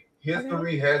Perry.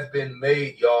 History has been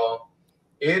made, y'all.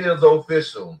 It is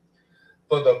official.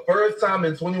 For the first time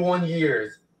in 21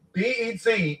 years, BET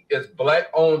is black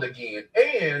owned again.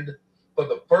 And for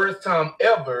the first time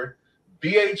ever,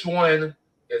 VH1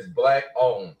 is black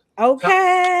owned.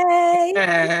 Okay.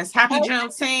 Yes. Happy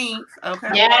Juneteenth. Okay.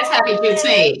 Yes, happy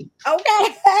Juneteenth.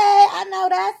 Okay. I know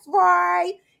that's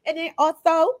right. And then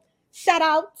also, shout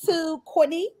out to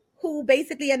Courtney, who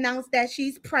basically announced that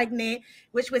she's pregnant,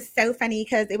 which was so funny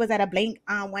because it was at a Blink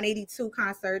 182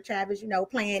 concert, Travis, you know,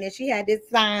 playing, and she had this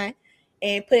sign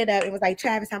and put it up. It was like,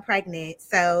 Travis, I'm pregnant.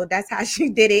 So that's how she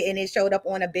did it. And it showed up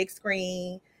on a big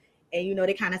screen. And, you know,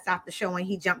 they kind of stopped the show and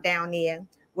he jumped down there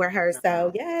with her.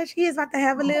 So, yeah, she is about to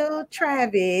have a little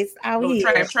Travis out here.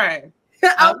 Trav.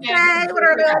 Okay, with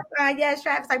her little sign. Yes,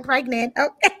 Travis, I'm pregnant.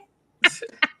 Okay.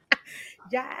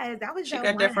 Yes, that was She your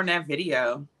got that one. from that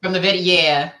video. From the video,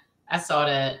 yeah. I saw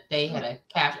that they had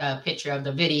a picture of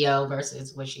the video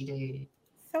versus what she did.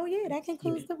 So yeah, that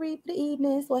concludes the read for the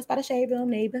evening. So it's by the Shade Room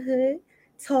Neighborhood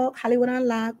Talk, Hollywood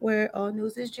Unlocked, where all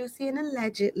news is juicy and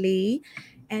allegedly.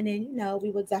 And then, you know,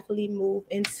 we will definitely move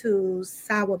into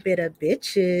Sour Bitter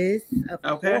Bitches,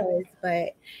 of course.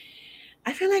 But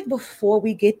I feel like before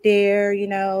we get there, you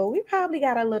know, we probably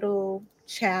got a little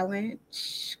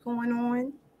challenge going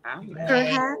on.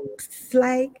 Perhaps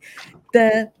like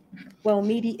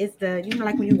meaty is the, you know,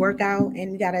 like when you work out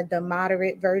and you got the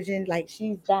moderate version, like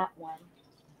she's that one.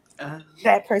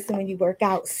 That person when you work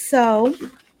out. So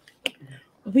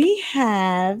we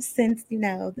have, since, you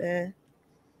know, the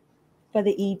for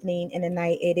the evening and the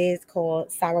night. It is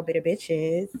called Sour Bitter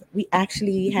Bitches. We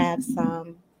actually have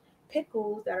some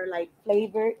pickles that are like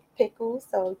flavored pickles.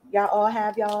 So y'all all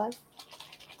have y'all's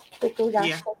pickles.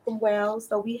 Y'all soak them well.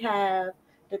 So we have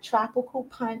the tropical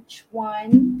punch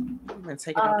one. I'm gonna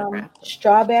take it out the wrapper.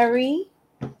 Strawberry.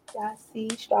 Y'all see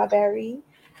strawberry.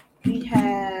 We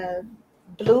have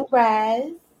blue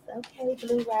raz. Okay,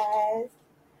 blue raz.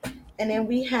 And then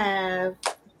we have,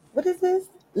 what is this?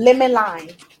 Lemon lime.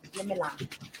 Lemon lime.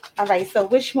 All right, so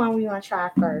which one we want to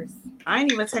try first? I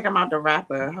ain't even take them out the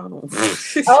wrapper. Hold on.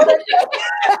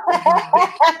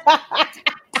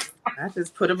 I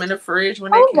just put them in the fridge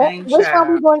when they came. Which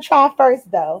one we going to try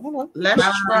first, though? Hold on. Let's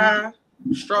try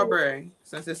strawberry.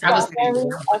 Since it's Okay.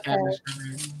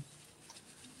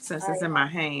 Since it's in my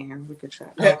hand, we could try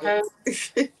that.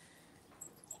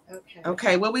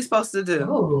 Okay, what we supposed to do?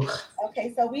 Ooh.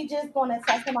 Okay, so we just gonna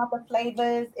test them out the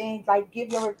flavors and like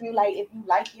give your review, like if you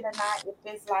like it or not. If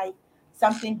it's like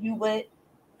something you would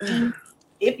eat,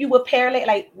 if you would pair it,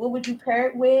 like what would you pair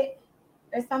it with,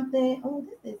 or something? Oh,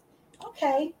 this is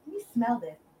okay. Let me smell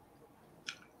this.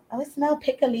 Oh, it smells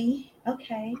pickly.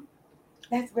 Okay,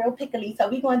 that's real pickly. So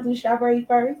we gonna do strawberry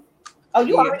first. Oh,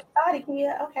 you already started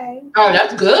here. Okay. Oh,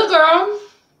 that's good, girl.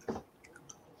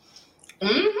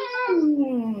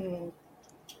 Mm-hmm.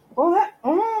 Oh, that,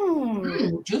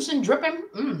 juice and dripping.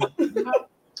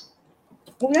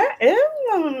 That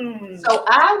is. So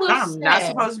I will I'm say, not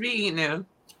supposed to be eating them.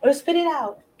 Or spit it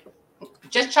out.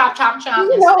 Just chop.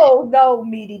 No,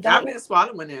 meaty. I've been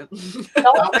swallowing them.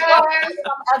 Don't spit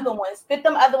them other ones. Spit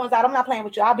them other ones out. I'm not playing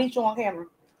with you. I'll beat you on camera.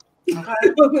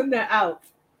 Put them out.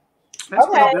 That's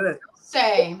okay. pretty good.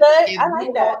 Say, good. I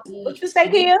like that. What you say,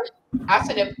 Kia? I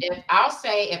said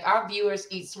if our viewers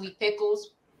eat sweet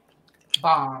pickles,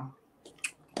 bomb.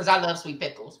 Because I love sweet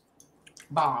pickles.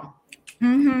 Bomb.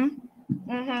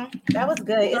 That was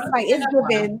good. It's like it's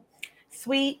giving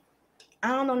sweet. I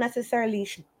don't know necessarily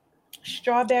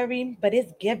strawberry, but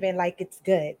it's giving like it's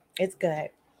good. It's good.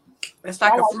 It's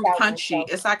like a fruit punchy.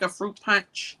 It's like a fruit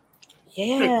punch.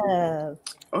 Yeah.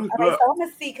 Oh, all right, so I'm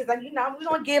gonna see because we're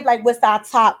gonna give like what's our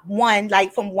top one,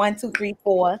 like from 1, 2, 3,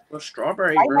 4. Well,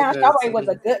 strawberry. Right now, strawberry was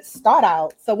a good start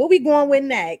out. So what we going with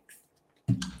next?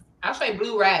 I'll say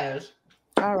blue raz.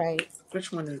 All right.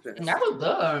 Which one is this? And that was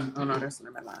good. Oh no, that's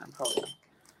lemon lime. Hold on.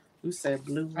 You said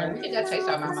blue raz. Let me get that taste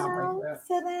out of my mouth.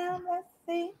 Sit down. Let's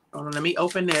see. Hold on, let me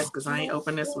open this because I ain't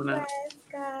opened this one up.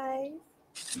 Guys.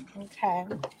 Okay.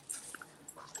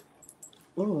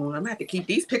 Oh, I'm gonna have to keep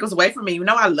these pickles away from me. You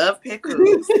know I love pickles.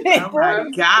 Oh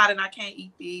my God, and I can't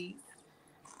eat these.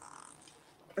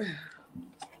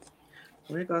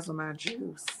 Where goes my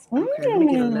juice? Okay, let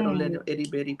me get a little itty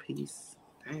bitty piece.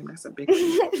 Dang, that's a big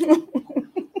piece.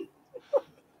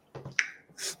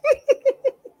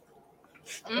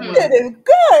 That is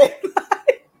good.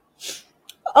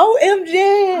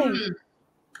 OMG.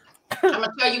 I'm gonna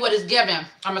tell you what it's giving.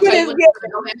 I'm gonna tell you what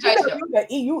it's giving.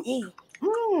 You eat.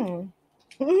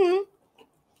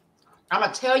 I'm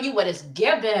gonna tell you what it's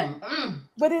giving.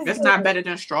 But it's not better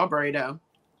than strawberry though.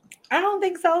 I don't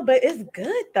think so, but it's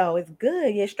good though. It's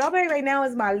good. Yeah, strawberry right now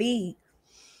is my lead.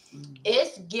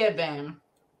 It's giving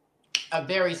a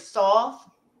very soft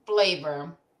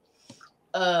flavor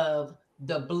of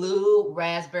the blue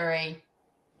raspberry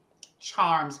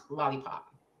Charms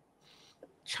lollipop.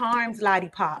 Charms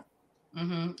lollipop.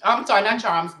 I'm sorry, not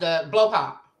Charms. The blow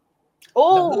pop.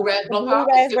 Oh, the blue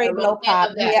raspberry blow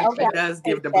pop. Yeah, okay. It does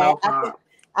give the blow pop.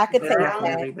 I could take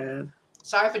that.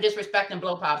 Sorry for disrespecting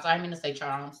blow pops. I didn't mean to say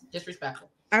Charms. Disrespectful.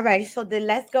 All right, so then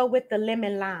let's go with the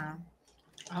lemon lime.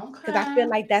 Okay. Because I feel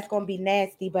like that's gonna be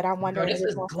nasty, but I'm wondering this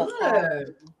is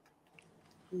good.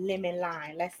 Lemon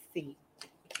lime. Let's see.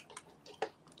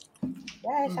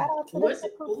 Yeah, shout out to this.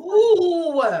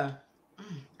 Ooh,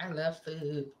 I love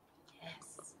food.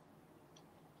 Yes.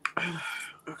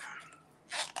 Okay.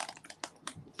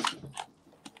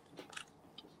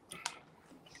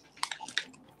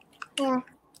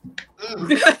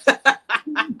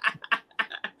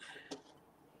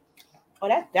 Oh,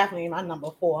 that's definitely my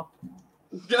number 4.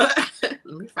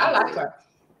 I like her.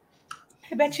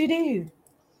 I bet you do.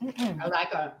 I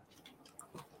like her.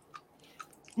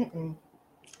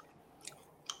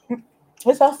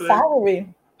 It's so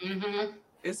soury.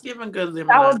 It's giving good lemon.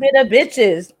 Sour bitter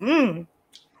bitches.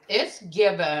 It's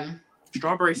given.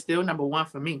 Strawberry still number 1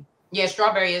 for me. Yeah,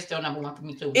 strawberry is still number 1 for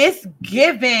me too. It's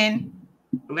given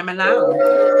lemon lime.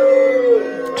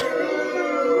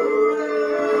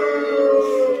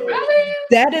 Really?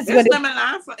 That is what lemon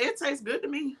lime. It tastes good to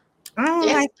me. I don't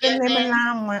like the lemon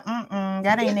lime one.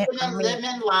 That ain't it for me.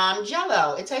 Lemon lime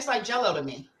jello. It tastes like jello to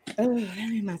me. Oh, that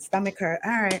made my stomach hurt.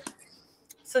 All right.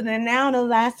 So then now the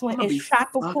last one is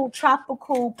tropical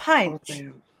punch. Okay.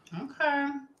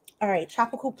 All right,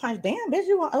 tropical punch. Damn, bitch,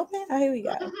 you want to open it? Oh, here we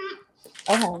go.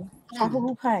 Okay,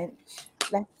 tropical punch.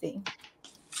 Let's see.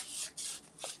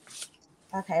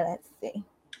 Okay, let's see.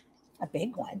 A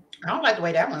big one. I don't like the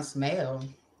way that one smells.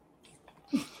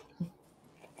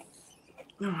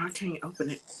 No, I can't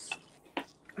open it.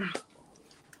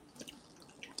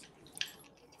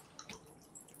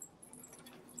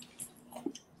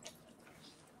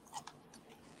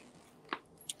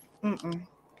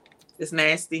 It's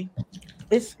nasty.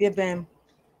 It's giving.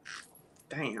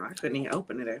 Damn, I couldn't even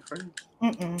open it at first.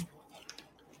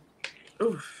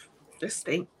 Oof, this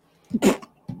stink. That's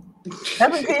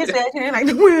what kids said. She didn't like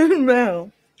the wind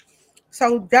smell.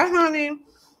 So definitely,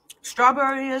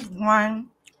 strawberry is 1,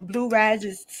 blue raz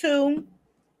is 2.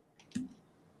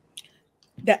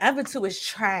 The other 2 is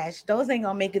trash. Those ain't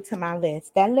gonna make it to my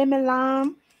list. That lemon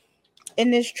lime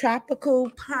and this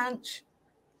tropical punch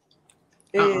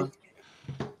is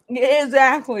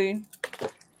exactly.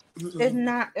 It's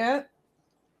not it.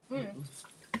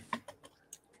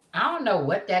 I don't know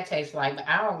what that tastes like, but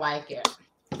I don't like it.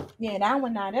 Yeah, that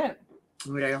one not it.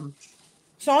 Yeah.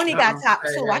 So only got top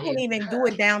 2. I can't even do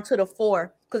it down to the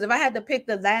 4. Because if I had to pick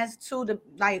the last 2, the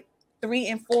like 3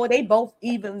 and 4, they both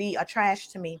evenly are trash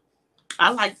to me. I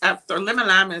like lemon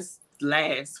lime is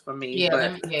last for me.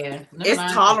 Yeah, but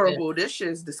it's tolerable. This shit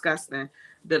is disgusting.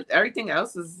 Everything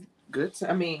else is good.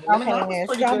 Okay,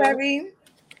 strawberry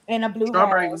and a blue.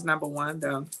 Strawberry was number 1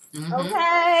 though.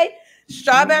 Okay,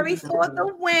 strawberry for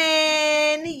the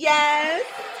win. Yes.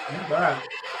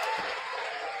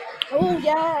 Oh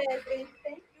yes, and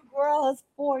thank you, girls,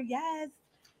 for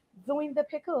doing the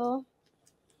pickle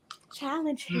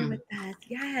challenge here with us.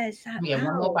 Yes,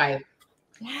 one more bite.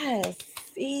 Yes.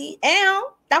 See,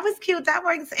 L, that was cute. That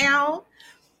works, L.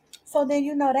 So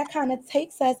then that kind of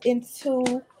takes us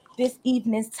into this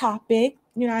evening's topic.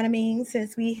 You know what I mean?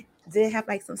 Since we did have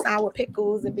like some sour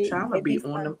pickles and sour bit of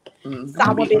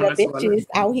bitches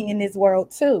out here in this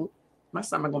world too. My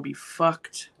stomach gonna be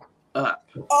fucked up.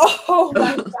 Oh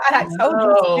my god! I told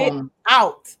you, spit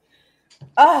out.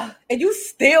 And you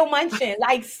still munching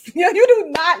like you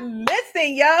do not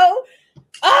listen, yo.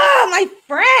 Oh, my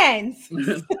friends.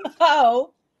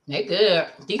 Oh, they good.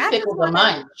 These pickles are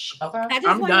munch. Okay,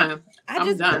 I'm done.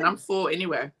 I'm done. I'm full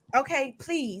anyway. Okay,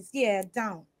 please,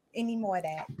 don't any more of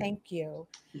that. Thank you.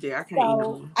 Yeah, I can't eat no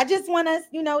more. I just want us,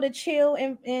 to chill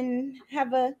and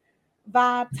have a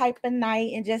vibe type of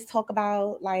night and just talk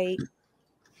about like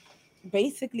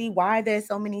basically why there's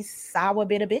so many sour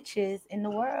bitter bitches in the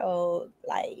world.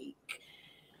 Like,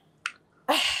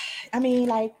 I mean,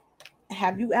 like,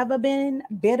 have you ever been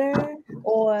bitter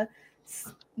or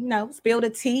spilled a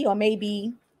tea or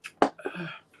maybe?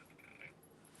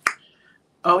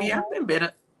 Oh yeah, I've been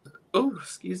bitter. Oh,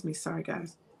 excuse me. Sorry,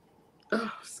 guys.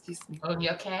 Oh, excuse me. Oh, you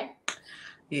okay?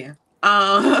 Yeah.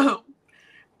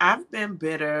 I've been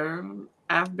bitter.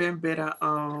 I'm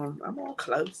all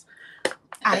close.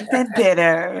 I've been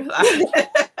bitter.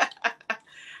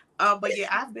 But yeah,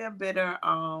 I've been bitter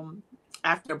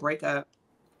after a breakup.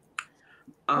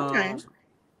 Okay. Let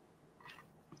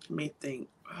me think.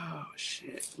 Oh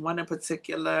shit. One in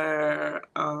particular,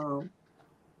 I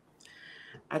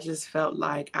just felt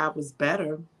like I was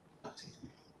better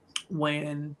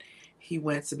when he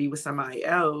went to be with somebody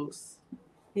else.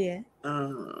 Yeah.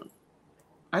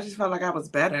 I just felt like I was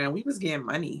better and we was getting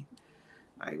money.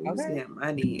 Like we was getting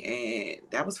money and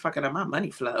that was fucking up my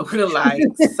money flow. Like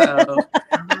so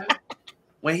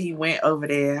when he went over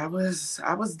there, I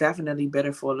was definitely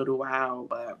bitter for a little while,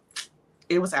 but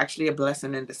it was actually a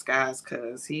blessing in disguise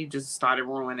because he just started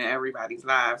ruining everybody's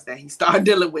lives that he started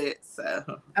dealing with.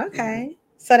 So okay.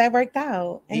 So that worked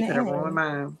out. He could have ruined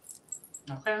mine.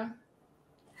 Okay.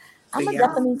 I'm gonna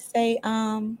definitely say,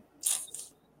 have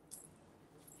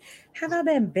I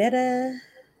been bitter?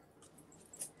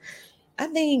 I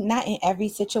think not in every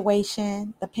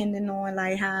situation, depending on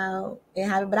like how it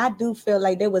happened. But I do feel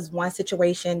like there was one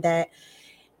situation that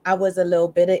I was a little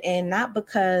bitter in, not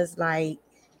because like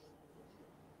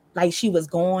she was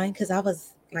gone, because I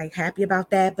was like happy about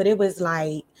that. But it was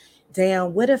like,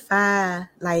 damn, what if I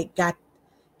like got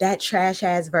that trash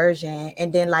ass version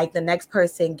and then like the next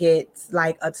person gets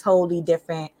like a totally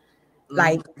different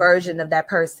like version of that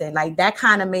person. Like that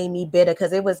kind of made me bitter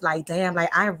because it was like, damn, like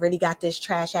I really got this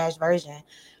trash ass version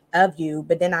of you.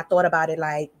 But then I thought about it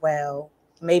like, well,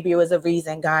 maybe it was a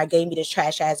reason God gave me this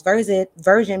trash ass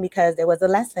version because there was a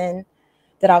lesson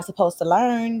that I was supposed to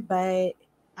learn. But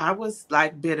I was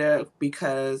like bitter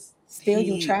because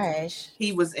you trash.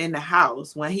 He was in the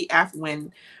house when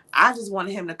I just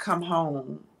wanted him to come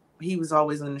home. He was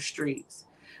always in the streets.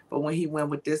 But when he went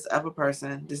with this other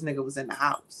person, this nigga was in the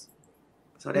house.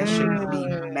 So that shit made me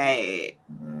mad.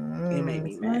 It made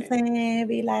me mad. I'm saying,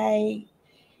 be like,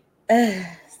 ugh.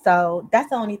 So that's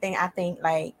the only thing I think,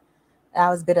 like, I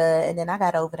was bitter, and then I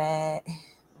got over that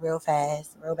real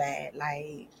fast, real bad,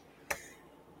 like,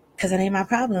 because it ain't my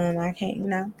problem. I can't, you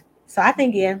know. So I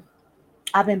think, yeah,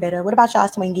 I've been bitter. What about y'all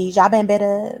swingies? Y'all been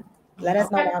bitter? Let us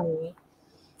know down there.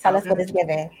 Tell us what it's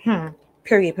giving.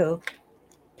 Period, poo.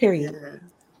 Period.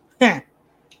 Yeah.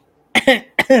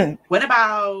 What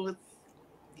about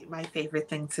my favorite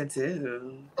thing to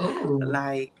do? Ooh.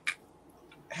 Like,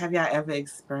 have y'all ever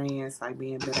experienced like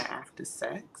being bitter after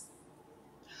sex?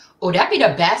 Oh, that'd be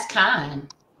the best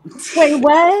kind. Wait,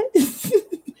 what?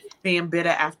 Being bitter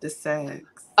after sex.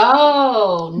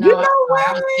 Oh no! You know what?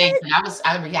 I was thinking.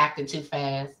 I reacted too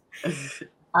fast.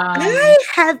 I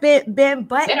haven't been,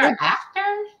 but bitter after.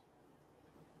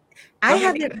 I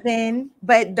haven't been,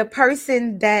 but the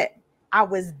person that I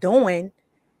was doing,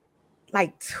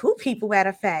 like 2 people,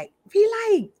 matter of fact, be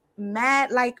like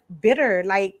mad, like bitter,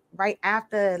 like right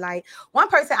after. Like one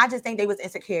person, I just think they was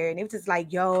insecure, and it was just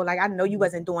like, yo, like I know you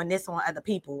wasn't doing this on other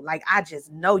people. Like I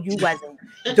just know you wasn't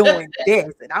doing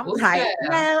this, and I'm like,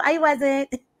 no, I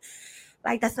wasn't.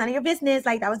 Like that's none of your business.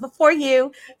 Like that was before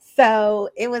you.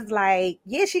 So it was like,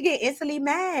 yeah, she get instantly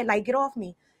mad, like get off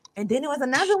me. And then there was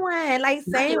another one, like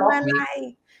same one,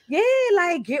 like, yeah,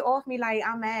 like get off me, like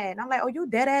I'm mad. And I'm like, oh, you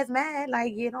dead ass mad,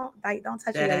 like you don't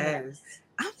touch me like that.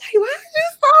 I'm like, why are you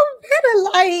so bitter?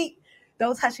 Like,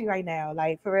 don't touch me right now,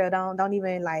 like for real. Don't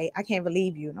even, like, I can't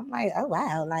believe you. And I'm like, oh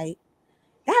wow, like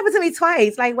that happened to me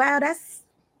twice. Like, wow, that's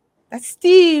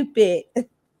stupid.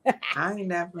 I ain't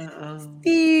never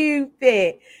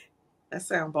stupid. That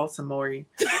sound Baltimore-y.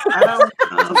 I don't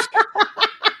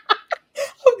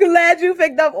I'm glad you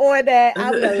picked up on that.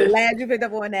 I'm glad you picked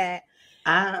up on that.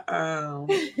 I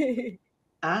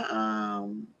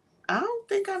don't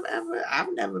think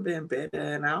I've never been bitter,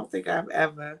 and I don't think I've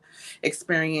ever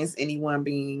experienced anyone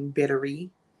being bittery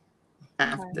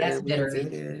after we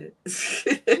did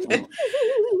it.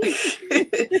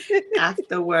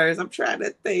 Afterwards, I'm trying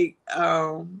to think.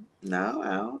 No,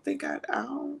 I don't think I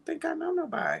know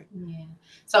nobody. Yeah.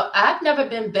 So I've never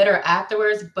been bitter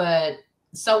afterwards, but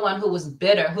someone who was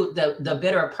bitter, who the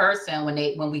bitter person, when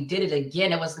we did it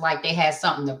again, it was like they had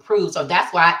something to prove. So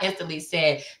that's why I instantly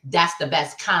said that's the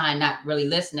best kind, not really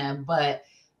listening. But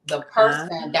the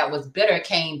person that was bitter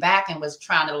came back and was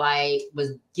trying to, like,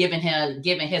 was giving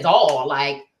his all,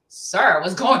 like, sir,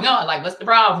 what's going on? Like, what's the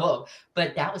problem?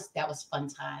 But that was fun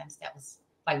times. That was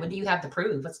like, what do you have to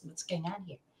prove? What's going on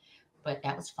here? But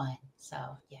that was fun. So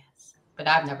yes. But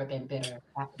I've never been bitter.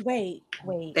 Wait.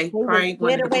 They was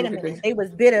bitter. Wait a minute. They was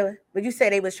bitter, but you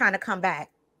said they was trying to come back,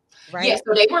 right? Yeah,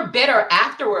 so they were bitter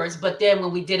afterwards, but then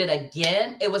when we did it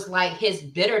again, it was like his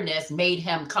bitterness made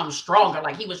him come stronger.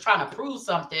 Like he was trying to prove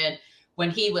something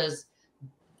when we was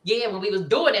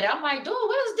doing it. I'm like, dude,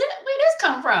 where this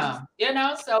come from? You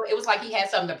know? So it was like he had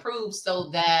something to prove, so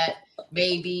that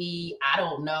maybe, I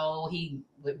don't know, he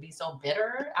would be so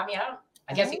bitter. I mean,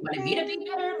 I guess he wanted me to be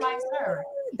bitter, like, sir.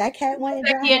 That cat wanted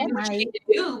to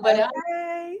do, but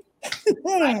okay.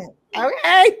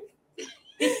 Okay.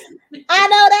 I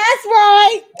know that's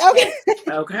right. Okay.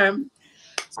 Okay.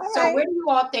 So where do you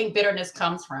all think bitterness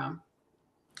comes from?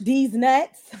 These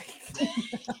nuts.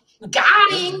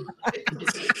 Got him.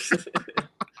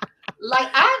 Like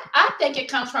I think it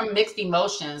comes from mixed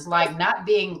emotions, like not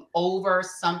being over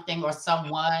something or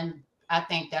someone. I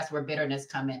think that's where bitterness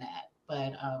come in at.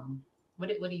 But what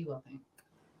do you all think?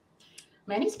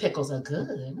 Man, these pickles are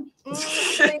good.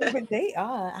 They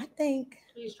are. I think.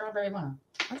 Strawberry one.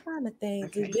 I'm trying to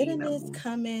think. Do bitterness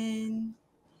come in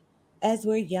as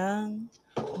we're young,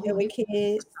 and we're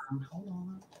kids? Hold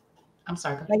on. I'm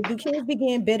sorry. Like, do kids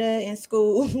begin bitter in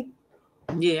school?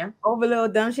 Yeah. Over little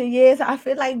dumb shit. Yes, I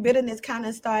feel like bitterness kind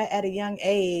of start at a young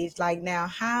age. Like, now,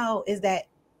 how is that?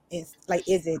 Is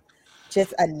it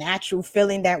just a natural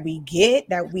feeling that we get,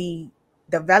 that we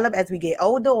develop as we get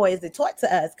older, or is it taught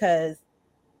to us? Because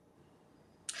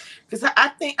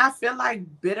I feel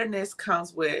like bitterness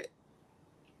comes with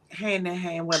hand in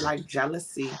hand with like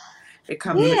jealousy. It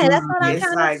comes. Yeah, that's what I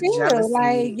kind of feel.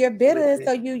 Like you're bitter,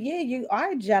 so you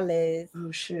are jealous.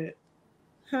 Oh shit!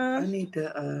 Huh? I need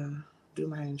to do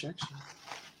my injection.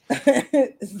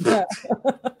 I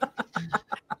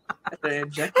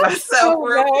inject myself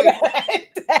real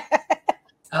quick.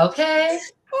 Okay.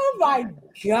 Oh my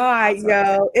God,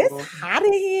 yo, it's hot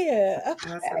in here.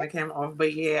 Okay. I came off,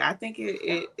 but yeah, I think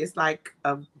it's like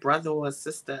a brother or a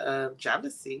sister of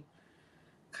jealousy.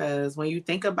 Because when you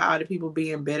think about it, people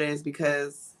being bitter is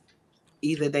because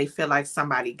either they feel like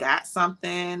somebody got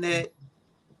something that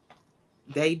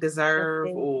they deserve,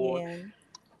 or Yeah.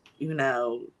 you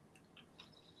know,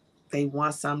 they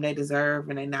want something they deserve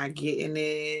and they're not getting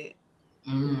it.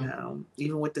 You know,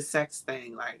 even with the sex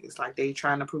thing, like it's like they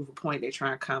trying to prove a point. They're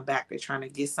trying to come back. They're trying to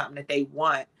get something that they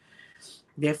want.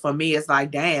 Then for me, it's like,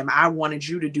 damn, I wanted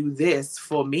you to do this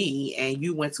for me, and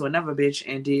you went to another bitch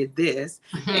and did this.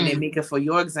 And then Mika, for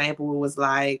your example, it was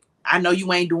like, I know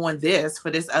you ain't doing this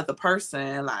for this other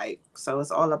person. Like, so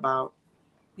it's all about.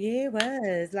 Yeah, it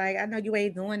was. Like, I know you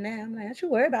ain't doing that. I'm like, don't you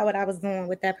worry about what I was doing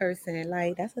with that person.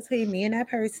 Like, that's between me and that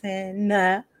person.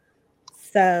 Nah.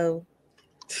 So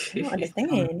I don't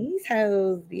understand. These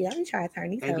hoes, yeah, I be trying to turn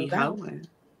these They be hoes out. hoeing.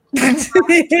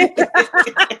 Okay.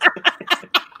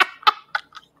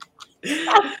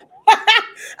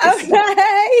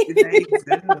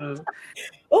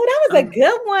 Oh, that was a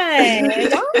good one.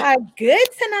 Y'all are good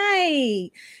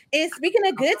tonight. And speaking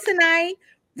of good tonight,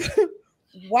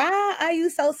 why are you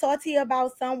so salty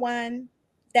about someone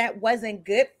that wasn't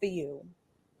good for you?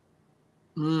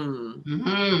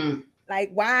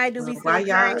 Like, why do we Why feel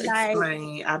y'all like?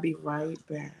 explain? I'll be right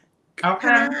back.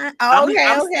 Okay. I'm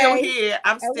still here.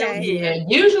 I'm still here. Yeah.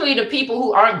 Usually the people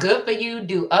who aren't good for you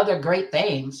do other great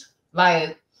things.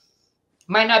 Like,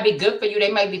 might not be good for you.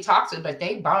 They might be toxic, but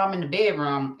they bomb in the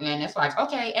bedroom. And it's like,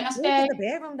 okay, and Yeah, the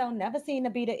bedroom don't never seem to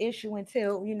be the issue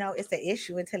until, it's the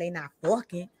issue until they not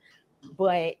fucking.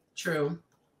 But true.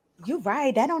 You're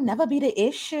right. That don't never be the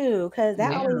issue, because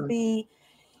that always be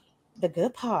the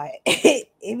good part. It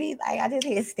be like, I just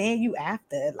can't stand you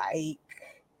after, like,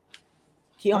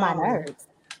 kill my nerves.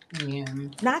 Yeah.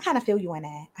 No, I kind of feel you on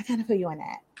that.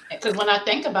 Because when I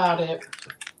think about it,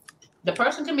 the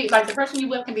person you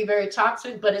with can be very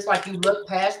toxic, but it's like you look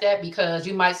past that because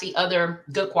you might see other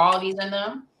good qualities in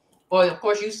them. Or of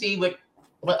course you see what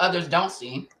others don't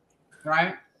see.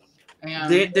 Right?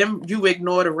 Them you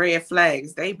ignore the red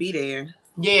flags. They be there.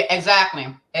 Yeah,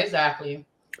 exactly.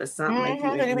 But something make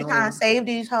you They be trying to save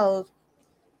these hoes.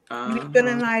 You be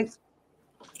feeling like,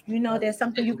 there's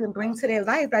something you can bring to their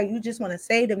life. Like, you just want to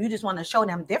save them. You just want to show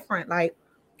them different. Like,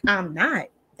 I'm not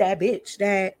that bitch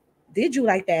that did you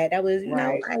like that. That was,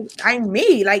 I'm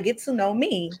me. Like, get to know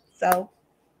me. So,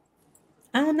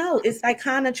 I don't know. It's like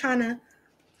kind of trying to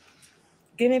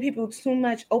giving people too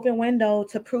much open window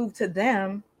to prove to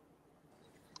them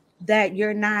that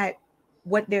you're not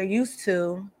what they're used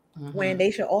to, when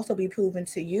they should also be proven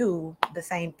to you the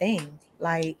same thing.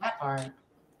 Like, that part.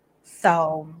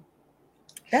 So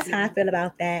that's how I feel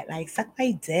about that. Like, suck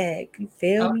my dick. You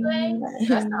feel me?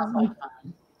 That sounds like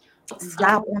fun.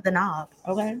 Slap on the knob,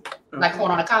 okay? Like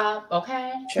corn on a cob,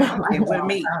 okay? Get with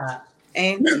me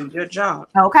and do your job.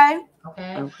 Okay.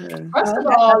 First of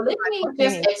all, let me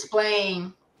just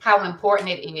explain how important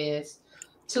it is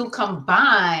to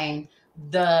combine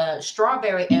the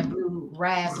strawberry and blue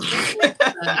raspberry.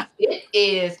 It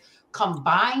is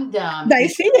combine them. Like,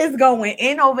 she is going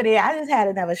in over there. I just had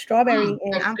another strawberry,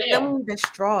 and I'm filling the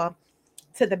straw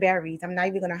to the berries. I'm not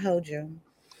even gonna hold you.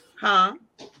 Huh?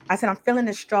 I said I'm filling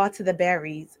the straw to the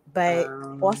berries, but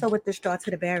also with the straw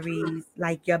to the berries,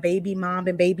 like your baby mom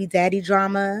and baby daddy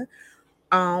drama.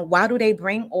 Why do they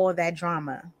bring all that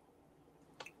drama?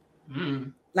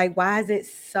 Like, why is it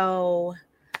so?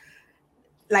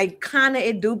 Like, kind of,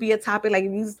 it do be a topic. Like,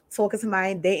 if you talking to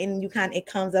somebody dating, it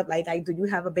comes up like, do you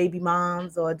have a baby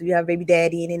moms or do you have a baby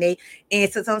daddy? And then they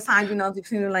answer sometimes,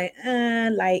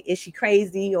 like, is she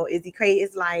crazy or is he crazy?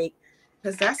 It's like,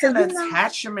 because that's an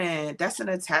attachment. That's an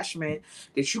attachment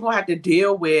that you're gonna have to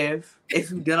deal with if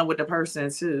you're dealing with the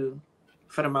person too,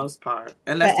 for the most part,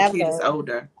 unless the kid is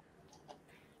older.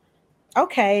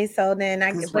 Okay, so then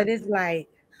but it's like,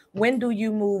 when do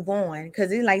you move on?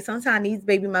 Because it's like sometimes these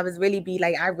baby mothers really be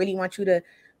like, I really want you to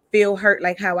feel hurt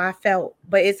like how I felt.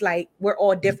 But it's like, we're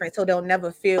all different. So they'll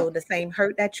never feel the same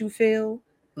hurt that you feel.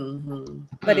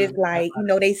 But it's like,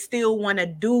 they still want to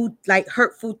do like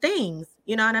hurtful things.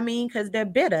 You know what I mean? Because they're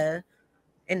bitter.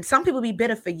 And some people be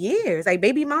bitter for years. Like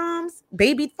baby moms,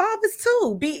 baby fathers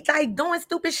too. Be like doing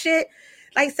stupid shit,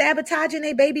 like sabotaging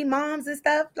their baby moms and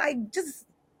stuff. Like, just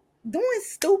doing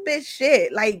stupid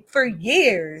shit like for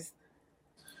years,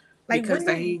 like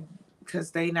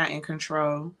because they not in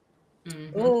control.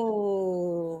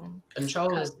 Oh,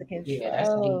 control is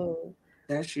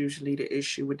that's usually the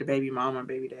issue with the baby mama and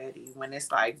baby daddy, when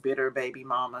it's like bitter baby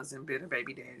mamas and bitter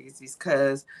baby daddies, is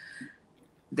because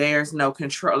there's no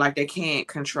control. Like, they can't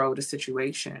control the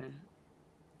situation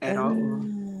at all.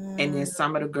 And then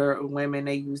some of the women,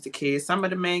 they use the kids. Some of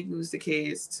the men use the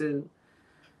kids too.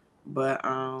 But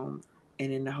and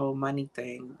then the whole money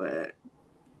thing,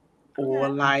 or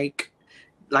like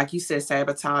like you said,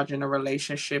 sabotaging the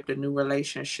relationship, the new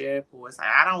relationship, or it's like,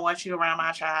 I don't want you around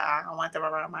my child. I don't want them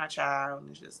around my child.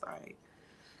 And it's just like,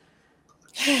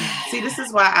 see, this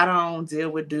is why I don't deal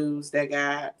with dudes that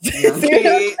got young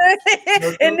kids.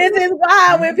 And this is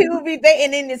why when people be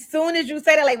dating, and as soon as you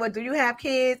say that, like, well, do you have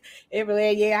kids? It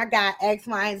really, yeah, I got X,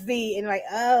 Y, and Z, and like,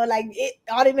 oh, like it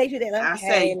all it makes you think. Okay, I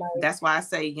say like, that's why I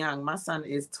say young. My son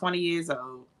is 20 years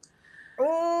old.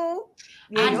 Oh,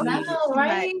 I know,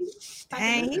 right?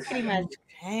 Dang, he pretty much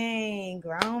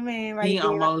grown man, right? He there.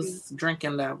 almost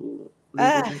drinking level.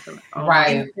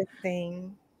 Right.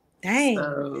 Interesting. Dang.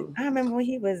 So, I remember when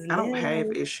he was I don't have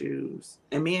little. issues,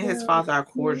 and me and his father are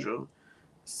cordial,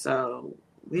 so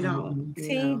we don't.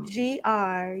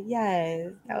 TGR,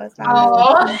 yes, that was my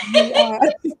Oh.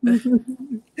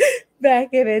 TGR.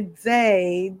 Back in the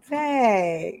day.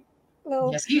 Dang.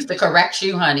 Well, Yes, he used to correct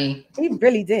you, honey. he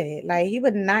really did. Like, he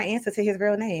would not answer to his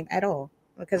real name at all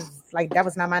because, like, that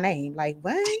was not my name. Like,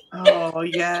 what? Oh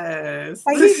yes.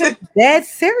 Like, he's just dead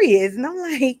serious, and I'm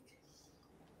like,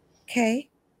 okay.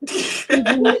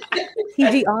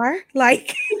 TGR,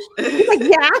 like, he's like,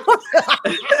 yeah.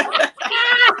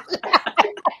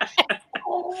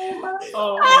 Oh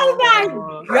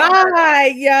my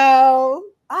God, yo,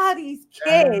 all these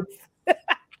kids.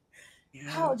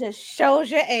 Oh, just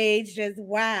shows your age. Just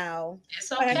wow.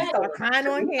 It's okay. Start crying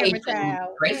on camera,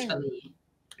 child. Gracefully.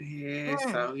 Yeah,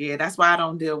 so yeah, that's why I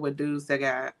don't deal with dudes that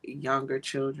got younger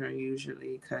children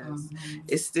usually, because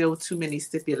it's still too many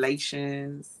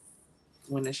stipulations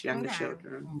when it's younger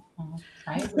children.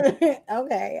 Okay.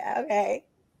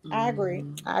 I agree.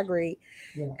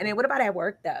 Yeah. And then what about at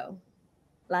work though?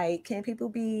 Like, can people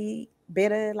be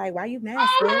bitter? Like, why you mad?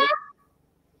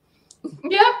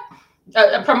 Yep.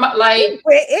 Like,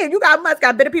 you must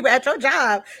got bitter people at your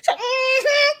job.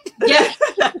 Yeah.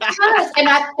 And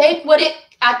I think what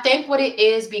it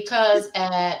is because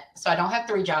so I don't have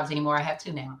 3 jobs anymore. I have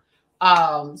 2 now.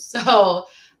 So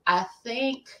I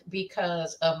think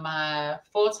because of my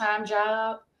full-time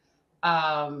job,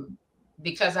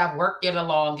 because I've worked there the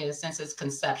longest since its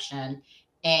conception,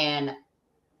 and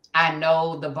I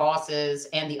know the bosses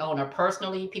and the owner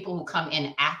personally, people who come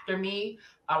in after me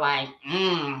are like,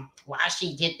 why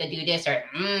she get to do this, or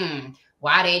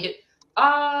why they do.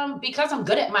 Because I'm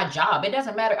good at my job. It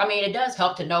doesn't matter. I mean, it does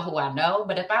help to know who I know,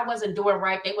 but if I wasn't doing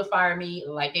right, they would fire me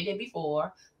like they did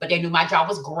before. But they knew my job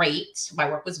was great. My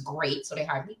work was great, so they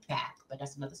hired me back. But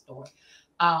that's another story.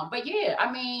 But yeah, I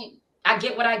mean, I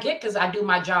get what I get because I do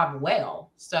my job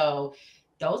well. So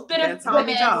those bitter That's all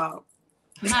the job.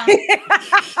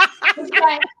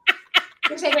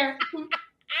 Say there.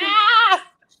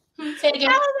 Say it again.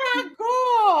 Oh my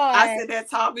God. I said that's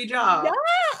Tommy job. On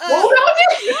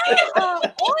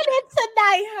it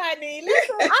tonight, honey.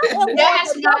 Listen,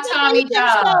 that's not Tommy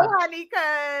job, honey,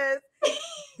 because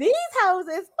these hoes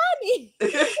is funny.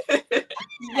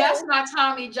 That's my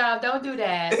Tommy job. Don't do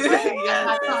that. Yeah,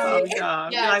 That's my Tommy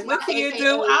job. Yeah, Like, what kid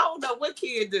do? I don't know what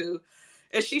kid do.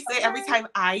 And she said every time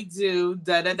I do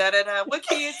da da da da da. What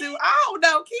kid do? I don't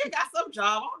know. Kid got some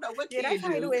job. I don't know what kid that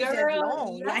title do. is just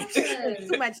long. Like,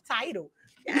 too much title.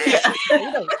 Yeah.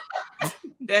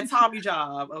 That Tommy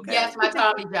job. Okay. Yes, my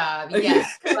Tommy job.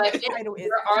 Yes. But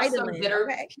there are some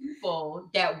bitter people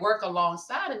that work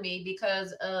alongside of me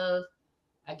because of,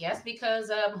 I guess, because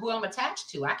of who I'm attached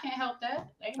to. I can't help that.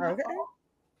 Ain't my fault.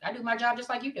 I do my job just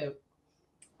like you do.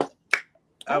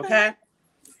 Okay.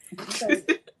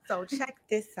 So check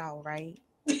this out, right?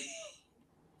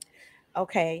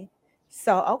 Okay.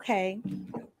 So,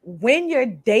 when you're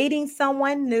dating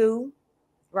someone new,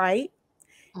 right?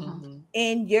 Mm-hmm.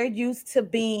 And you're used to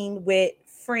being with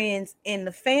friends in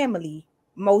the family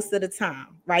most of the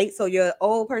time, right? So you're an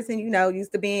old person,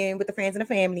 used to being with the friends and the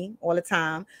family all the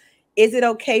time. Is it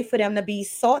okay for them to be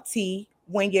salty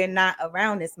when you're not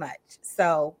around as much?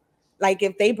 So, like,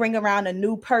 if they bring around a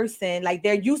new person, like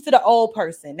they're used to the old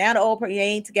person. Now the old person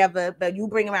ain't together, but you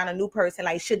bring around a new person,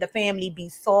 like, should the family be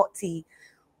salty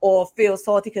or feel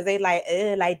salty because they like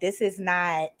this is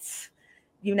not,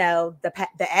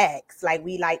 the ex, like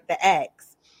we like the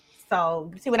ex.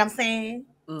 So you see what I'm saying?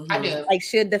 I do. Like,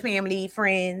 should the family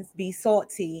friends be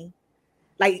salty?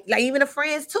 Like even the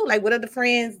friends too. Like, what if the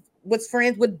friends was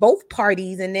friends with both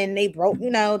parties and then they broke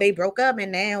up,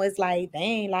 and now it's like,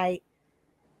 dang, like,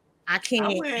 I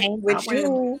can't hang with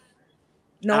you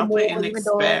no more.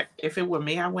 If it were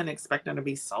me, I wouldn't expect them to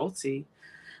be salty.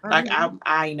 Like,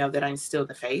 I know that I'm still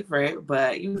the favorite,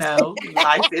 but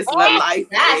life is what life is.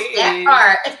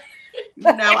 That part.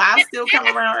 I'll still come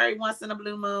around every once in a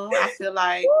blue moon. I feel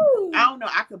like, I don't know,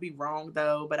 I could be wrong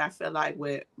though, but I feel like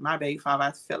with my baby father,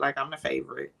 I feel like I'm the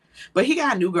favorite. But he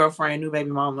got a new girlfriend, new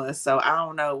baby mama, so I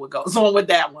don't know what goes on with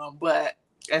that one. But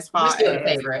as far as the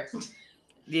favorite,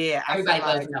 yeah, everybody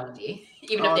loves Melody,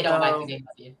 even if they don't like you, they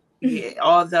love you. Yeah,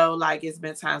 although like it's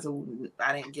been times when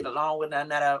I didn't get along with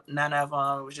none of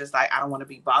them. It was just like I don't want to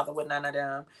be bothered with none of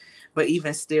them. But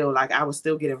even still, like I would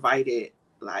still get invited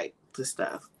like to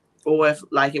stuff. Or if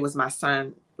like it was my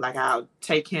son, like I'll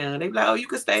take him. They'd be like, "Oh, you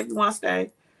can stay if you want to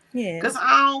stay." Yeah. Because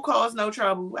I don't cause no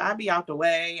trouble. I be out the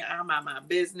way. I'm out my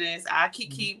business. I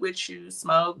keep with you,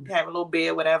 smoke, have a little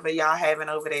beer, whatever y'all having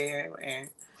over there, and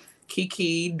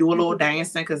kiki, do a little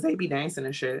dancing because they be dancing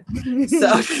and shit.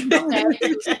 So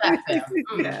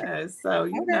yeah, so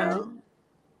you know.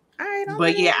 All right,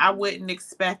 but yeah, I wouldn't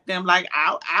expect them. Like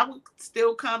I would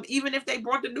still come, even if they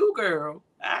brought the new girl.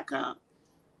 I come.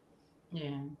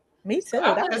 Yeah. Me too.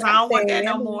 Because I don't want that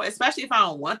no more. Especially if I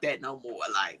don't want that no more.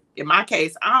 Like in my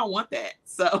case, I don't want that.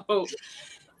 So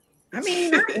I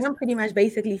mean, I am pretty much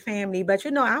basically family, but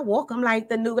you know, I walk them like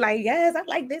the new, like, yes, I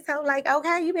like this hoe. Like,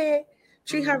 okay, you better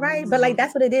treat her right. But like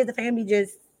that's what it is. The family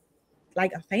just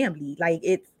like a family. Like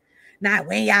it's not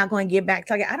when y'all going to get back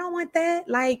together. I don't want that.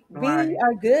 Like we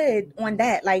are good on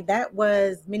that. Like that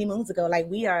was many moons ago. Like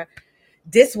we are.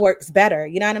 This works better.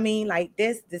 You know what I mean? Like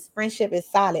this friendship is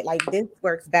solid. Like this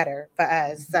works better for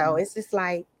us. So it's just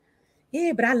like,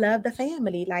 yeah, but I love the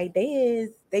family. Like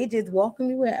they just welcome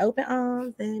me with open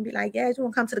arms and be like, yes, you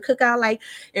want to come to the cookout? Like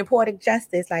in Poetic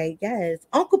Justice, like, yes,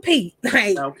 Uncle Pete.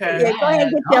 Like, okay. Yeah, go ahead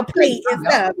and get your plate and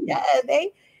stuff. Yeah,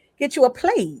 they get you a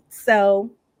plate.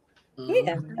 So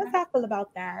yeah, that's how I feel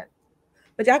about that.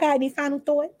 But y'all got any final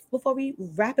thoughts before we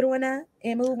wrap it on up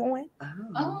and move on?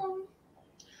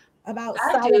 About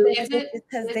solid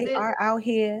because they are out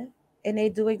here and they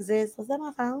do exist. Was that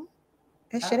my phone?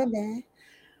 It should have been.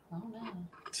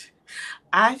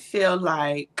 I feel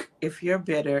like if you're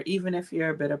bitter, even if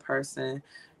you're a bitter person,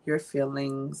 your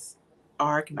feelings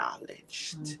are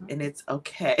acknowledged and it's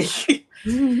okay.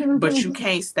 But you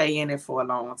can't stay in it for a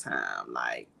long time.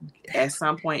 Like at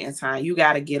some point in time, you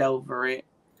got to get over it.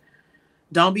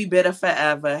 Don't be bitter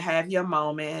forever. Have your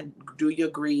moment, do your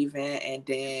grieving, and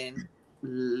then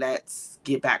let's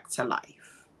get back to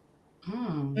life.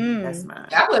 That's mine.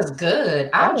 That was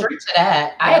good. I'll drink to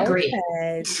that. I agree.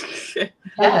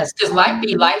 Yes, because life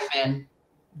be lifing.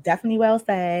 Definitely well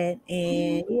said.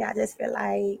 And yeah, I just feel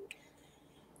like,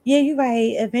 yeah, you're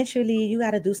right. Eventually, you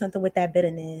got to do something with that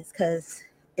bitterness because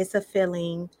it's a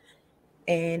feeling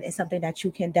and it's something that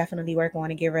you can definitely work on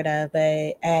and get rid of.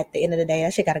 But at the end of the day,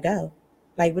 that shit got to go.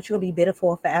 Like, what you gonna be bitter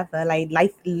for forever? Like,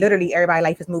 life, literally, everybody's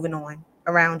life is moving on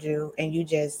around you and you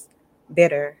just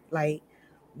bitter. Like,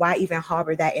 why even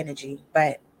harbor that energy?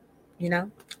 But, you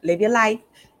know, live your life.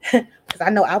 Because I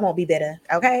know I won't be bitter.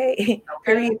 Okay.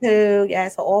 Period. Too. Yeah.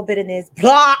 So all bitterness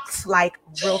blocked like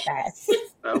real fast.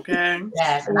 Okay.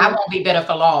 Yes. And I won't be bitter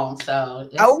for long. So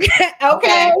okay.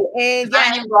 And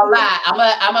I ain't gonna lie.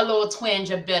 I'm a little twinge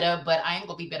of bitter, but I ain't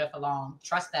gonna be bitter for long.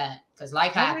 Trust that. Because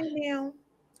life happens.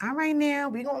 All right now,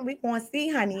 we gonna see,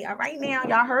 honey. All right now,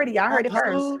 y'all heard it. Y'all heard it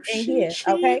first. In here,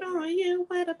 okay? On you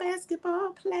with a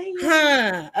basketball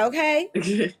player. Okay.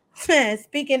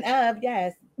 Speaking of,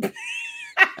 yes.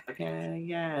 Okay.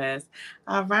 Yes.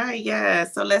 All right.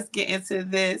 Yes. So let's get into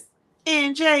this.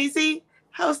 NJZ,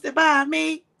 hosted by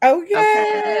me.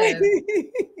 Okay.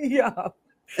 Yo,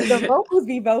 the vocals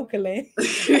be vocaling.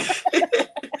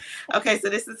 Okay. So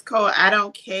this is called "I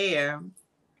Don't Care."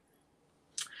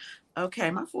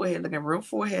 Okay, my forehead looking real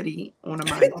foreheady on the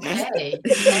mic. Okay.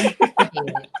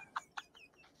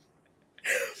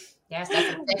 Yes,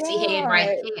 that's a sexy head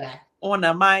right there. On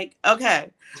the mic.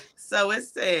 Okay. So it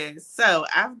says, so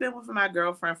I've been with my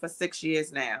girlfriend for 6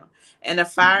 years now, and the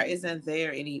fire isn't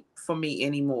there for me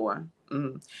anymore.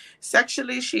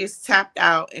 Sexually, she is tapped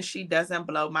out and she doesn't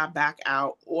blow my back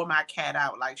out or my cat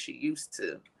out like she used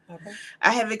to. Okay.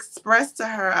 I have expressed to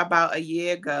her about a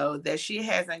year ago that she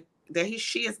has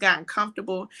gotten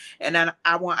comfortable and then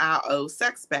I want our old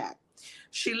sex back.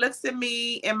 She looks at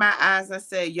me in my eyes and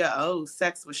said, your old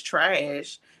sex was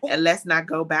trash and let's not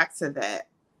go back to that.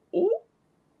 Ooh,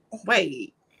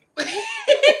 wait.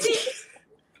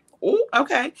 Ooh,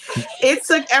 okay. It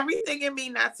took everything in me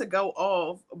not to go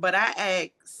off, but I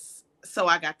asked, so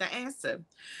I got the answer.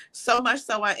 So much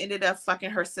so I ended up fucking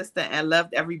her sister and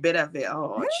loved every bit of it.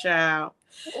 Oh, child.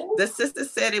 The sister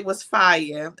said it was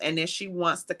fire and then she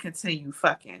wants to continue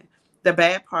fucking. The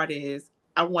bad part is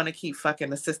I want to keep fucking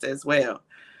the sister as well.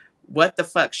 What the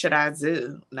fuck should I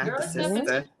do? Not the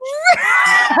sister.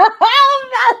 Oh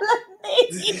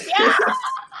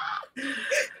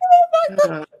my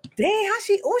Dang, how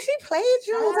she played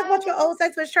you. Talk about your old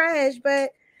sex was trash,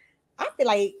 but I feel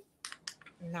like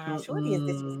nah, Shorty is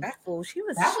disrespectful. She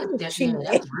was cheating.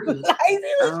 That's rude. Like, she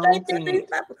was straight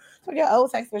disrespectful. So your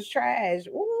old sex was trash.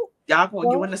 Ooh.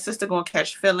 You and the sister gonna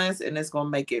catch feelings, and it's gonna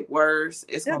make it worse.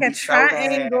 It's gonna be so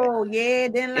bad. Yeah,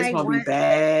 then like it's gonna be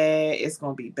bad. It's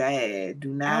gonna be bad. Do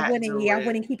not. I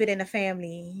wouldn't keep it in the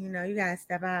family. You know, you gotta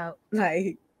step out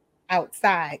like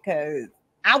outside because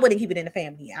I wouldn't keep it in the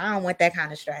family. I don't want that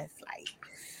kind of stress. Like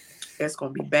it's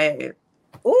gonna be bad.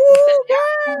 Ooh,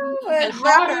 girl. But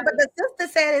the sister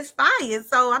said it's fire.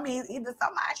 So I mean, either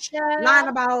somebody lying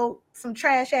about some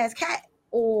trash ass cat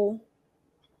or.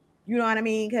 You know what I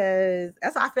mean? Because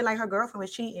that's why I feel like her girlfriend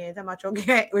was cheating. Talking about your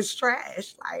cat was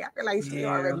trash. Like I feel like she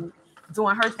already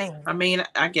doing her thing. I mean,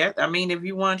 if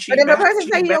you want cheat, but if a person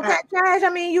say your cat trash, I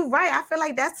mean, you're right. I feel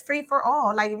like that's free for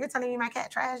all. Like if you're telling me my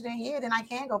cat trash, then I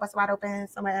can go bust wide open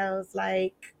somewhere else.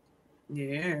 Like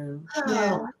yeah.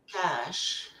 Oh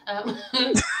gosh.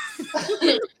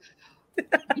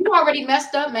 You already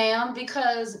messed up, ma'am,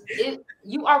 because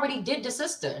you already did the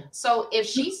sister. So if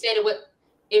she said it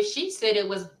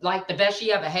was like the best she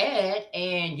ever had,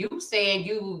 and you saying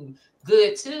you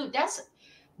good too,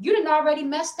 you done already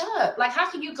messed up. Like, how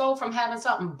can you go from having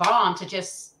something bomb to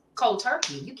just cold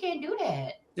turkey? You can't do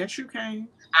that. Yes, you can.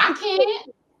 I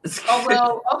can't. Oh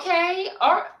well, okay.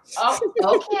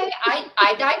 Okay.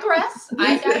 I digress.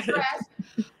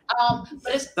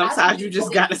 But sometimes you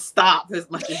just gotta stop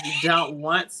as much as you don't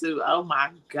want to. Oh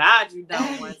my God, you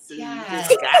don't want to. You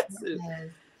just got to.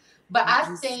 But I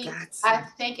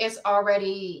think it's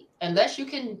already, unless you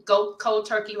can go cold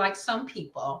turkey like some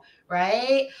people,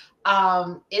 right?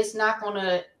 It's not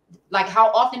gonna, like,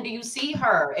 how often do you see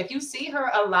her? If you see her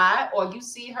a lot, or you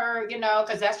see her, you know,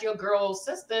 because that's your girl's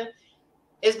sister,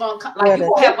 it's gonna like you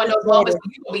gonna have one of those moments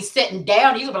where you gonna be sitting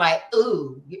down, you gonna be like,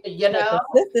 ooh, you know.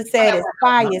 The sister said it's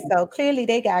fire, so clearly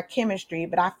they got chemistry.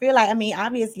 But I feel like, I mean,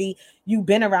 obviously you've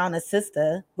been around a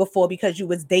sister before because you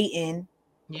was dating.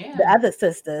 Yeah. The other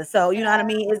sister. So you know what I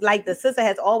mean? It's like the sister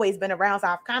has always been around. So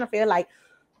I kind of feel like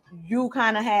you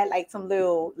kind of had like some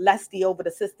little lusty over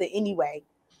the sister anyway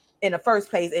in the first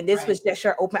place. And this was just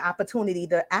your open opportunity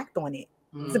to act on it.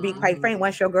 To be quite frank,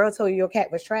 once your girl told you your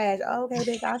cat was trash, okay,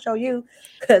 bitch, I'll show you.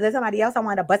 Because there's somebody else I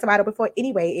wanted to bust about it before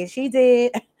anyway. And she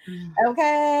did.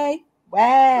 Okay.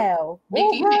 Wow.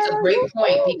 Nikki, you make a great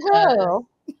point because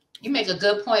you make a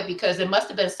good point because there must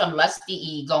have been some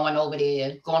lusty going on over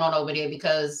there,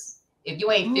 because if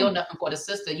you ain't feel nothing for the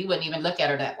sister, you wouldn't even look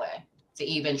at her that way to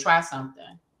even try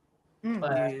something.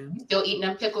 But you still eating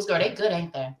them pickles, girl. They good,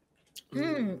 ain't they?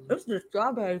 It's the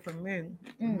strawberry for me.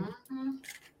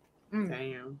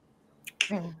 Damn.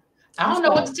 I don't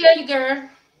know what to tell you, girl.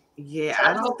 Yeah,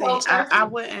 I don't think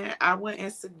I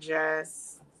wouldn't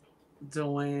suggest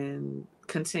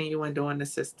continuing doing the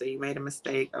sister. You made a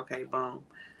mistake. Okay, boom.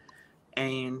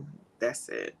 And that's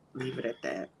it. Leave it at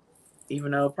that.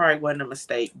 Even though it probably wasn't a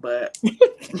mistake, but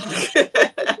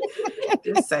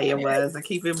just say it was and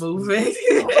keep it moving.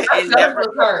 and never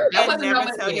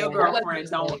tell your girlfriend.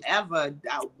 Don't ever.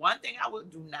 One thing I would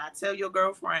do not tell your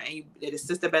girlfriend, and the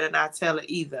sister better not tell her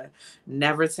either.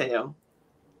 Never tell.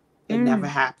 It never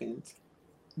happened.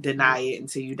 Deny it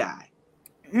until you die.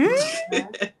 And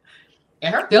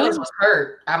her feelings was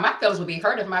hurt. My feelings would be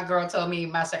hurt if my girl told me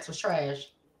my sex was trash.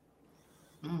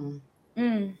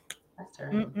 That's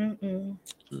terrible.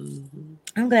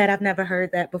 I'm glad I've never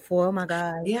heard that before. Oh my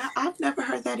God. Yeah, I've never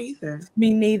heard that either.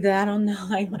 Me neither. I don't know.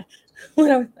 Like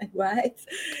when I was like, what?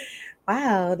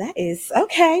 Wow, that is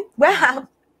okay. Well,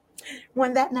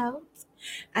 on that note,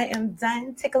 I am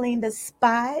done tickling the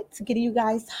spot, getting you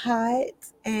guys hot.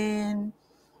 And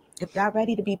if y'all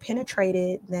ready to be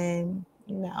penetrated, then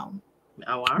you know.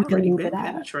 Oh, I already been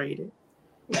penetrated.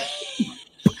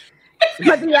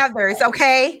 But the others,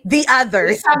 okay? The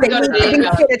others. They need to be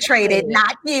penetrated,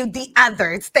 not you. The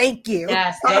others. Thank you.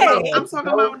 Yes, I'm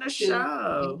talking about the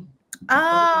show.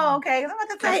 Oh, okay. I'm about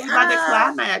to say about the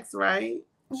climax, right?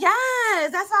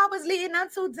 Yes, that's what I was leading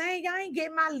up to. Dang, y'all ain't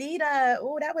getting my leader.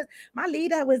 Oh, that was my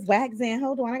leader was waxing.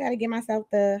 Hold on, I gotta get myself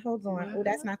hold on. Oh,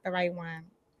 that's not the right one.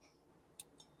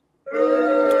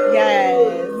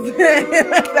 Yes.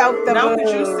 No,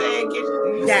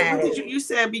 but you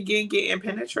said begin getting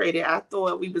penetrated. I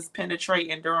thought we was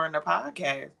penetrating during the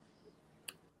podcast.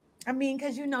 I mean,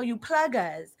 because you plug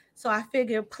us. So I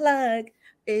figure plug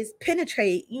is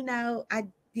penetrate. I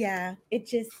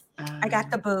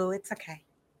got the boo. It's okay.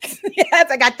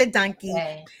 Yes, I got the donkey.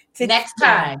 Okay. Next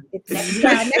time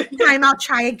I'll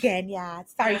try again. Yeah.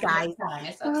 Sorry, guys.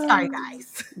 Sorry,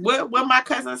 guys. What my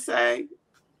cousin say?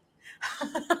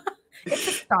 It's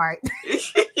a start.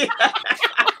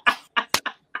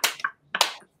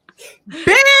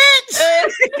 Bitch!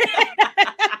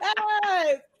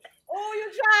 Oh,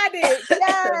 you tried it.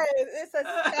 Yes, it's a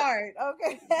start.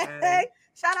 Okay. Yes.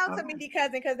 Shout out to Meaty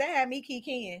Cousin because they had me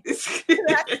kicking.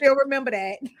 I still remember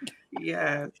that.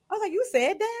 Yeah. I was like, you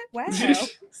said that? Wow.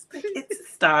 It's a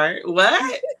start.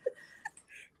 What?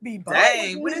 Be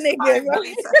Dang. What is somebody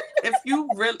really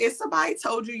if somebody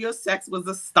told you your sex was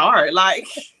a start, like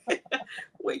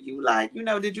when you like,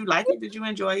 did you like it? Did you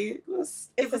enjoy it?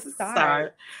 It was a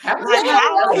start. Like,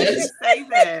 how would you say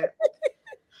that?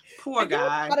 Poor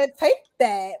guy. How to take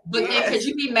that? But then could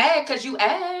you be mad because you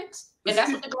asked? And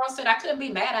that's what the girl said. I couldn't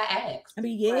be mad. I asked. I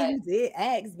mean, yeah, you did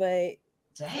ask, but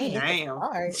damn.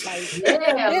 Like, that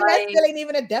still ain't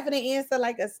even a definite answer.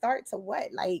 Like a start to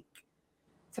what? Like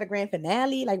to the grand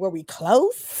finale? Like were we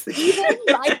close? Even?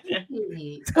 Like,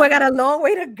 so I got a long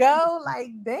way to go. Like,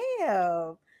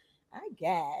 damn. I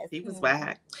guess he was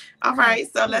whack. All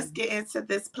right, so let's get into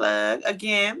this plug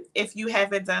again. If you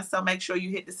haven't done so, make sure you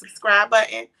hit the subscribe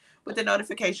button with the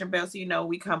notification bell so you know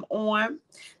we come on.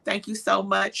 Thank you so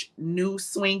much, new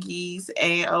swingies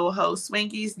and old ho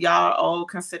swingies. Y'all all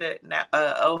considered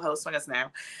old ho swingers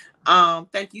now.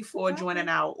 Thank you for joining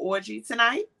our orgy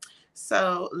tonight.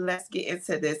 So let's get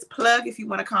into this plug. If you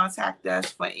want to contact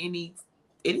us for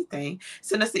anything,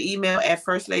 send us an email at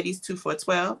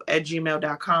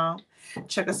firstladies2412@gmail.com.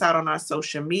 Check us out on our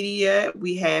social media.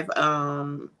 We have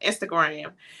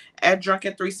Instagram at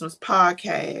Drunken Threesomes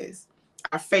Podcast,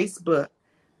 our Facebook,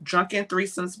 Drunken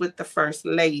Threesomes with the First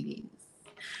Ladies,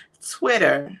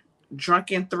 Twitter,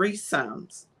 Drunken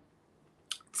Threesomes,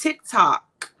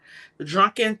 TikTok,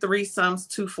 Drunken Threesomes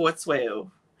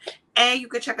 2412. And you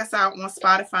can check us out on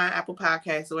Spotify and Apple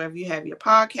Podcasts, so wherever you have your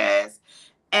podcast,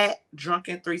 at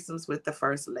Drunken Threesomes with the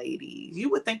First Ladies. You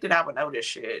would think that I would know this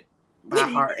shit by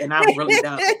heart, and I really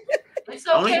don't. It's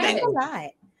okay. Only thing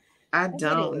I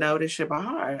don't know this shit by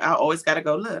heart. I always got to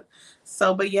go look.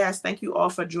 So, but yes, thank you all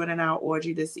for joining our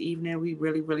orgy this evening. We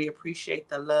really, really appreciate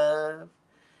the love.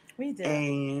 We do.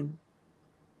 And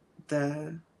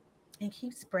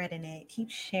keep spreading it. Keep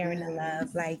sharing the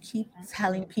love. Like, keep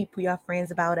telling people, your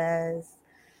friends, about us.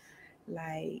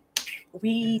 Like,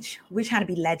 we're trying to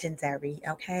be legendary,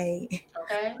 okay?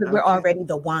 Okay. We're already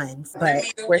the ones, but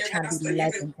we're trying to be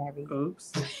legendary.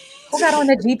 Oops. Who got on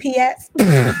the GPS?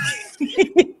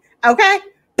 Okay.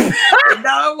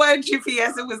 No, it wasn't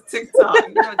GPS. It was TikTok.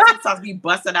 TikTok be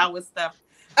busting out with stuff.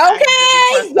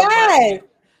 Okay. Yes.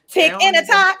 Tick and a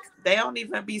talk. They don't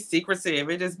even be secretive.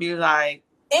 It just be like,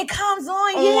 it comes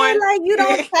on. Yeah, like you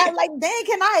don't tap. Like, dang,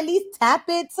 can I at least tap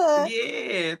it to?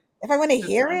 Yeah. If I want to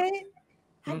hear it.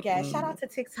 I guess. Shout out to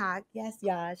TikTok. Yes,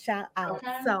 y'all. Shout out.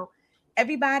 Okay. So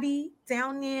everybody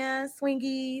down there,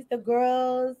 swingies, the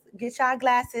girls, get y'all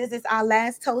glasses. It's our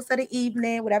last toast of the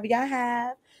evening. Whatever y'all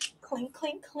have. Clink,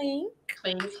 clink, clink.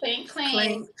 Clink, clink,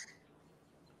 clink.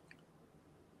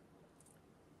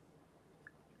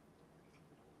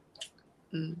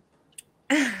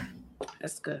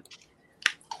 That's good.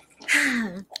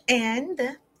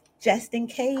 And just in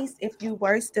case, if you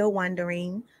were still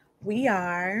wondering, we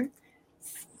are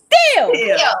still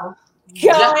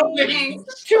going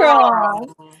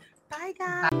strong. Bye,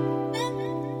 guys.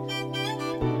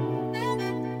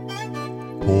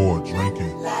 Pour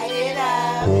drinking. Light it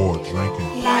up. Pour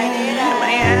drinking. Light it up.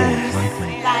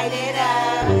 Light it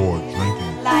up. Pour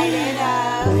drinking. Light it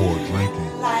up. Pour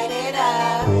drinking. Light it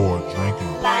up. Pour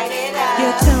drinking. Light it up.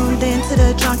 You're tuned into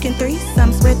the Drunken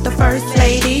Threesomes with the First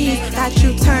Ladies. Got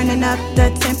you turning up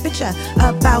the temperature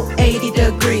about 80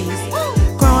 degrees.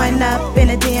 Growing up in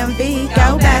a DMV,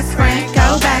 go best friend,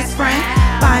 go best friend.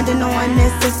 Finding on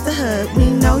this sisterhood,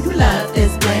 we know you love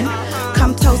this blend.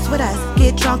 Come toast with us,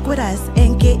 get drunk with us,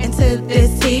 and get into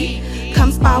this tea.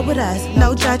 Come spar with us,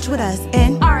 no judge with us,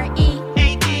 and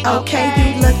R-E-A-D. Okay,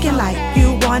 you looking like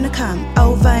you wanna come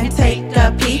over and take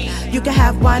a peek. You can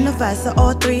have one of us or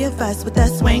all three of us with the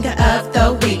swinger of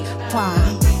the week.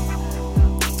 Wow.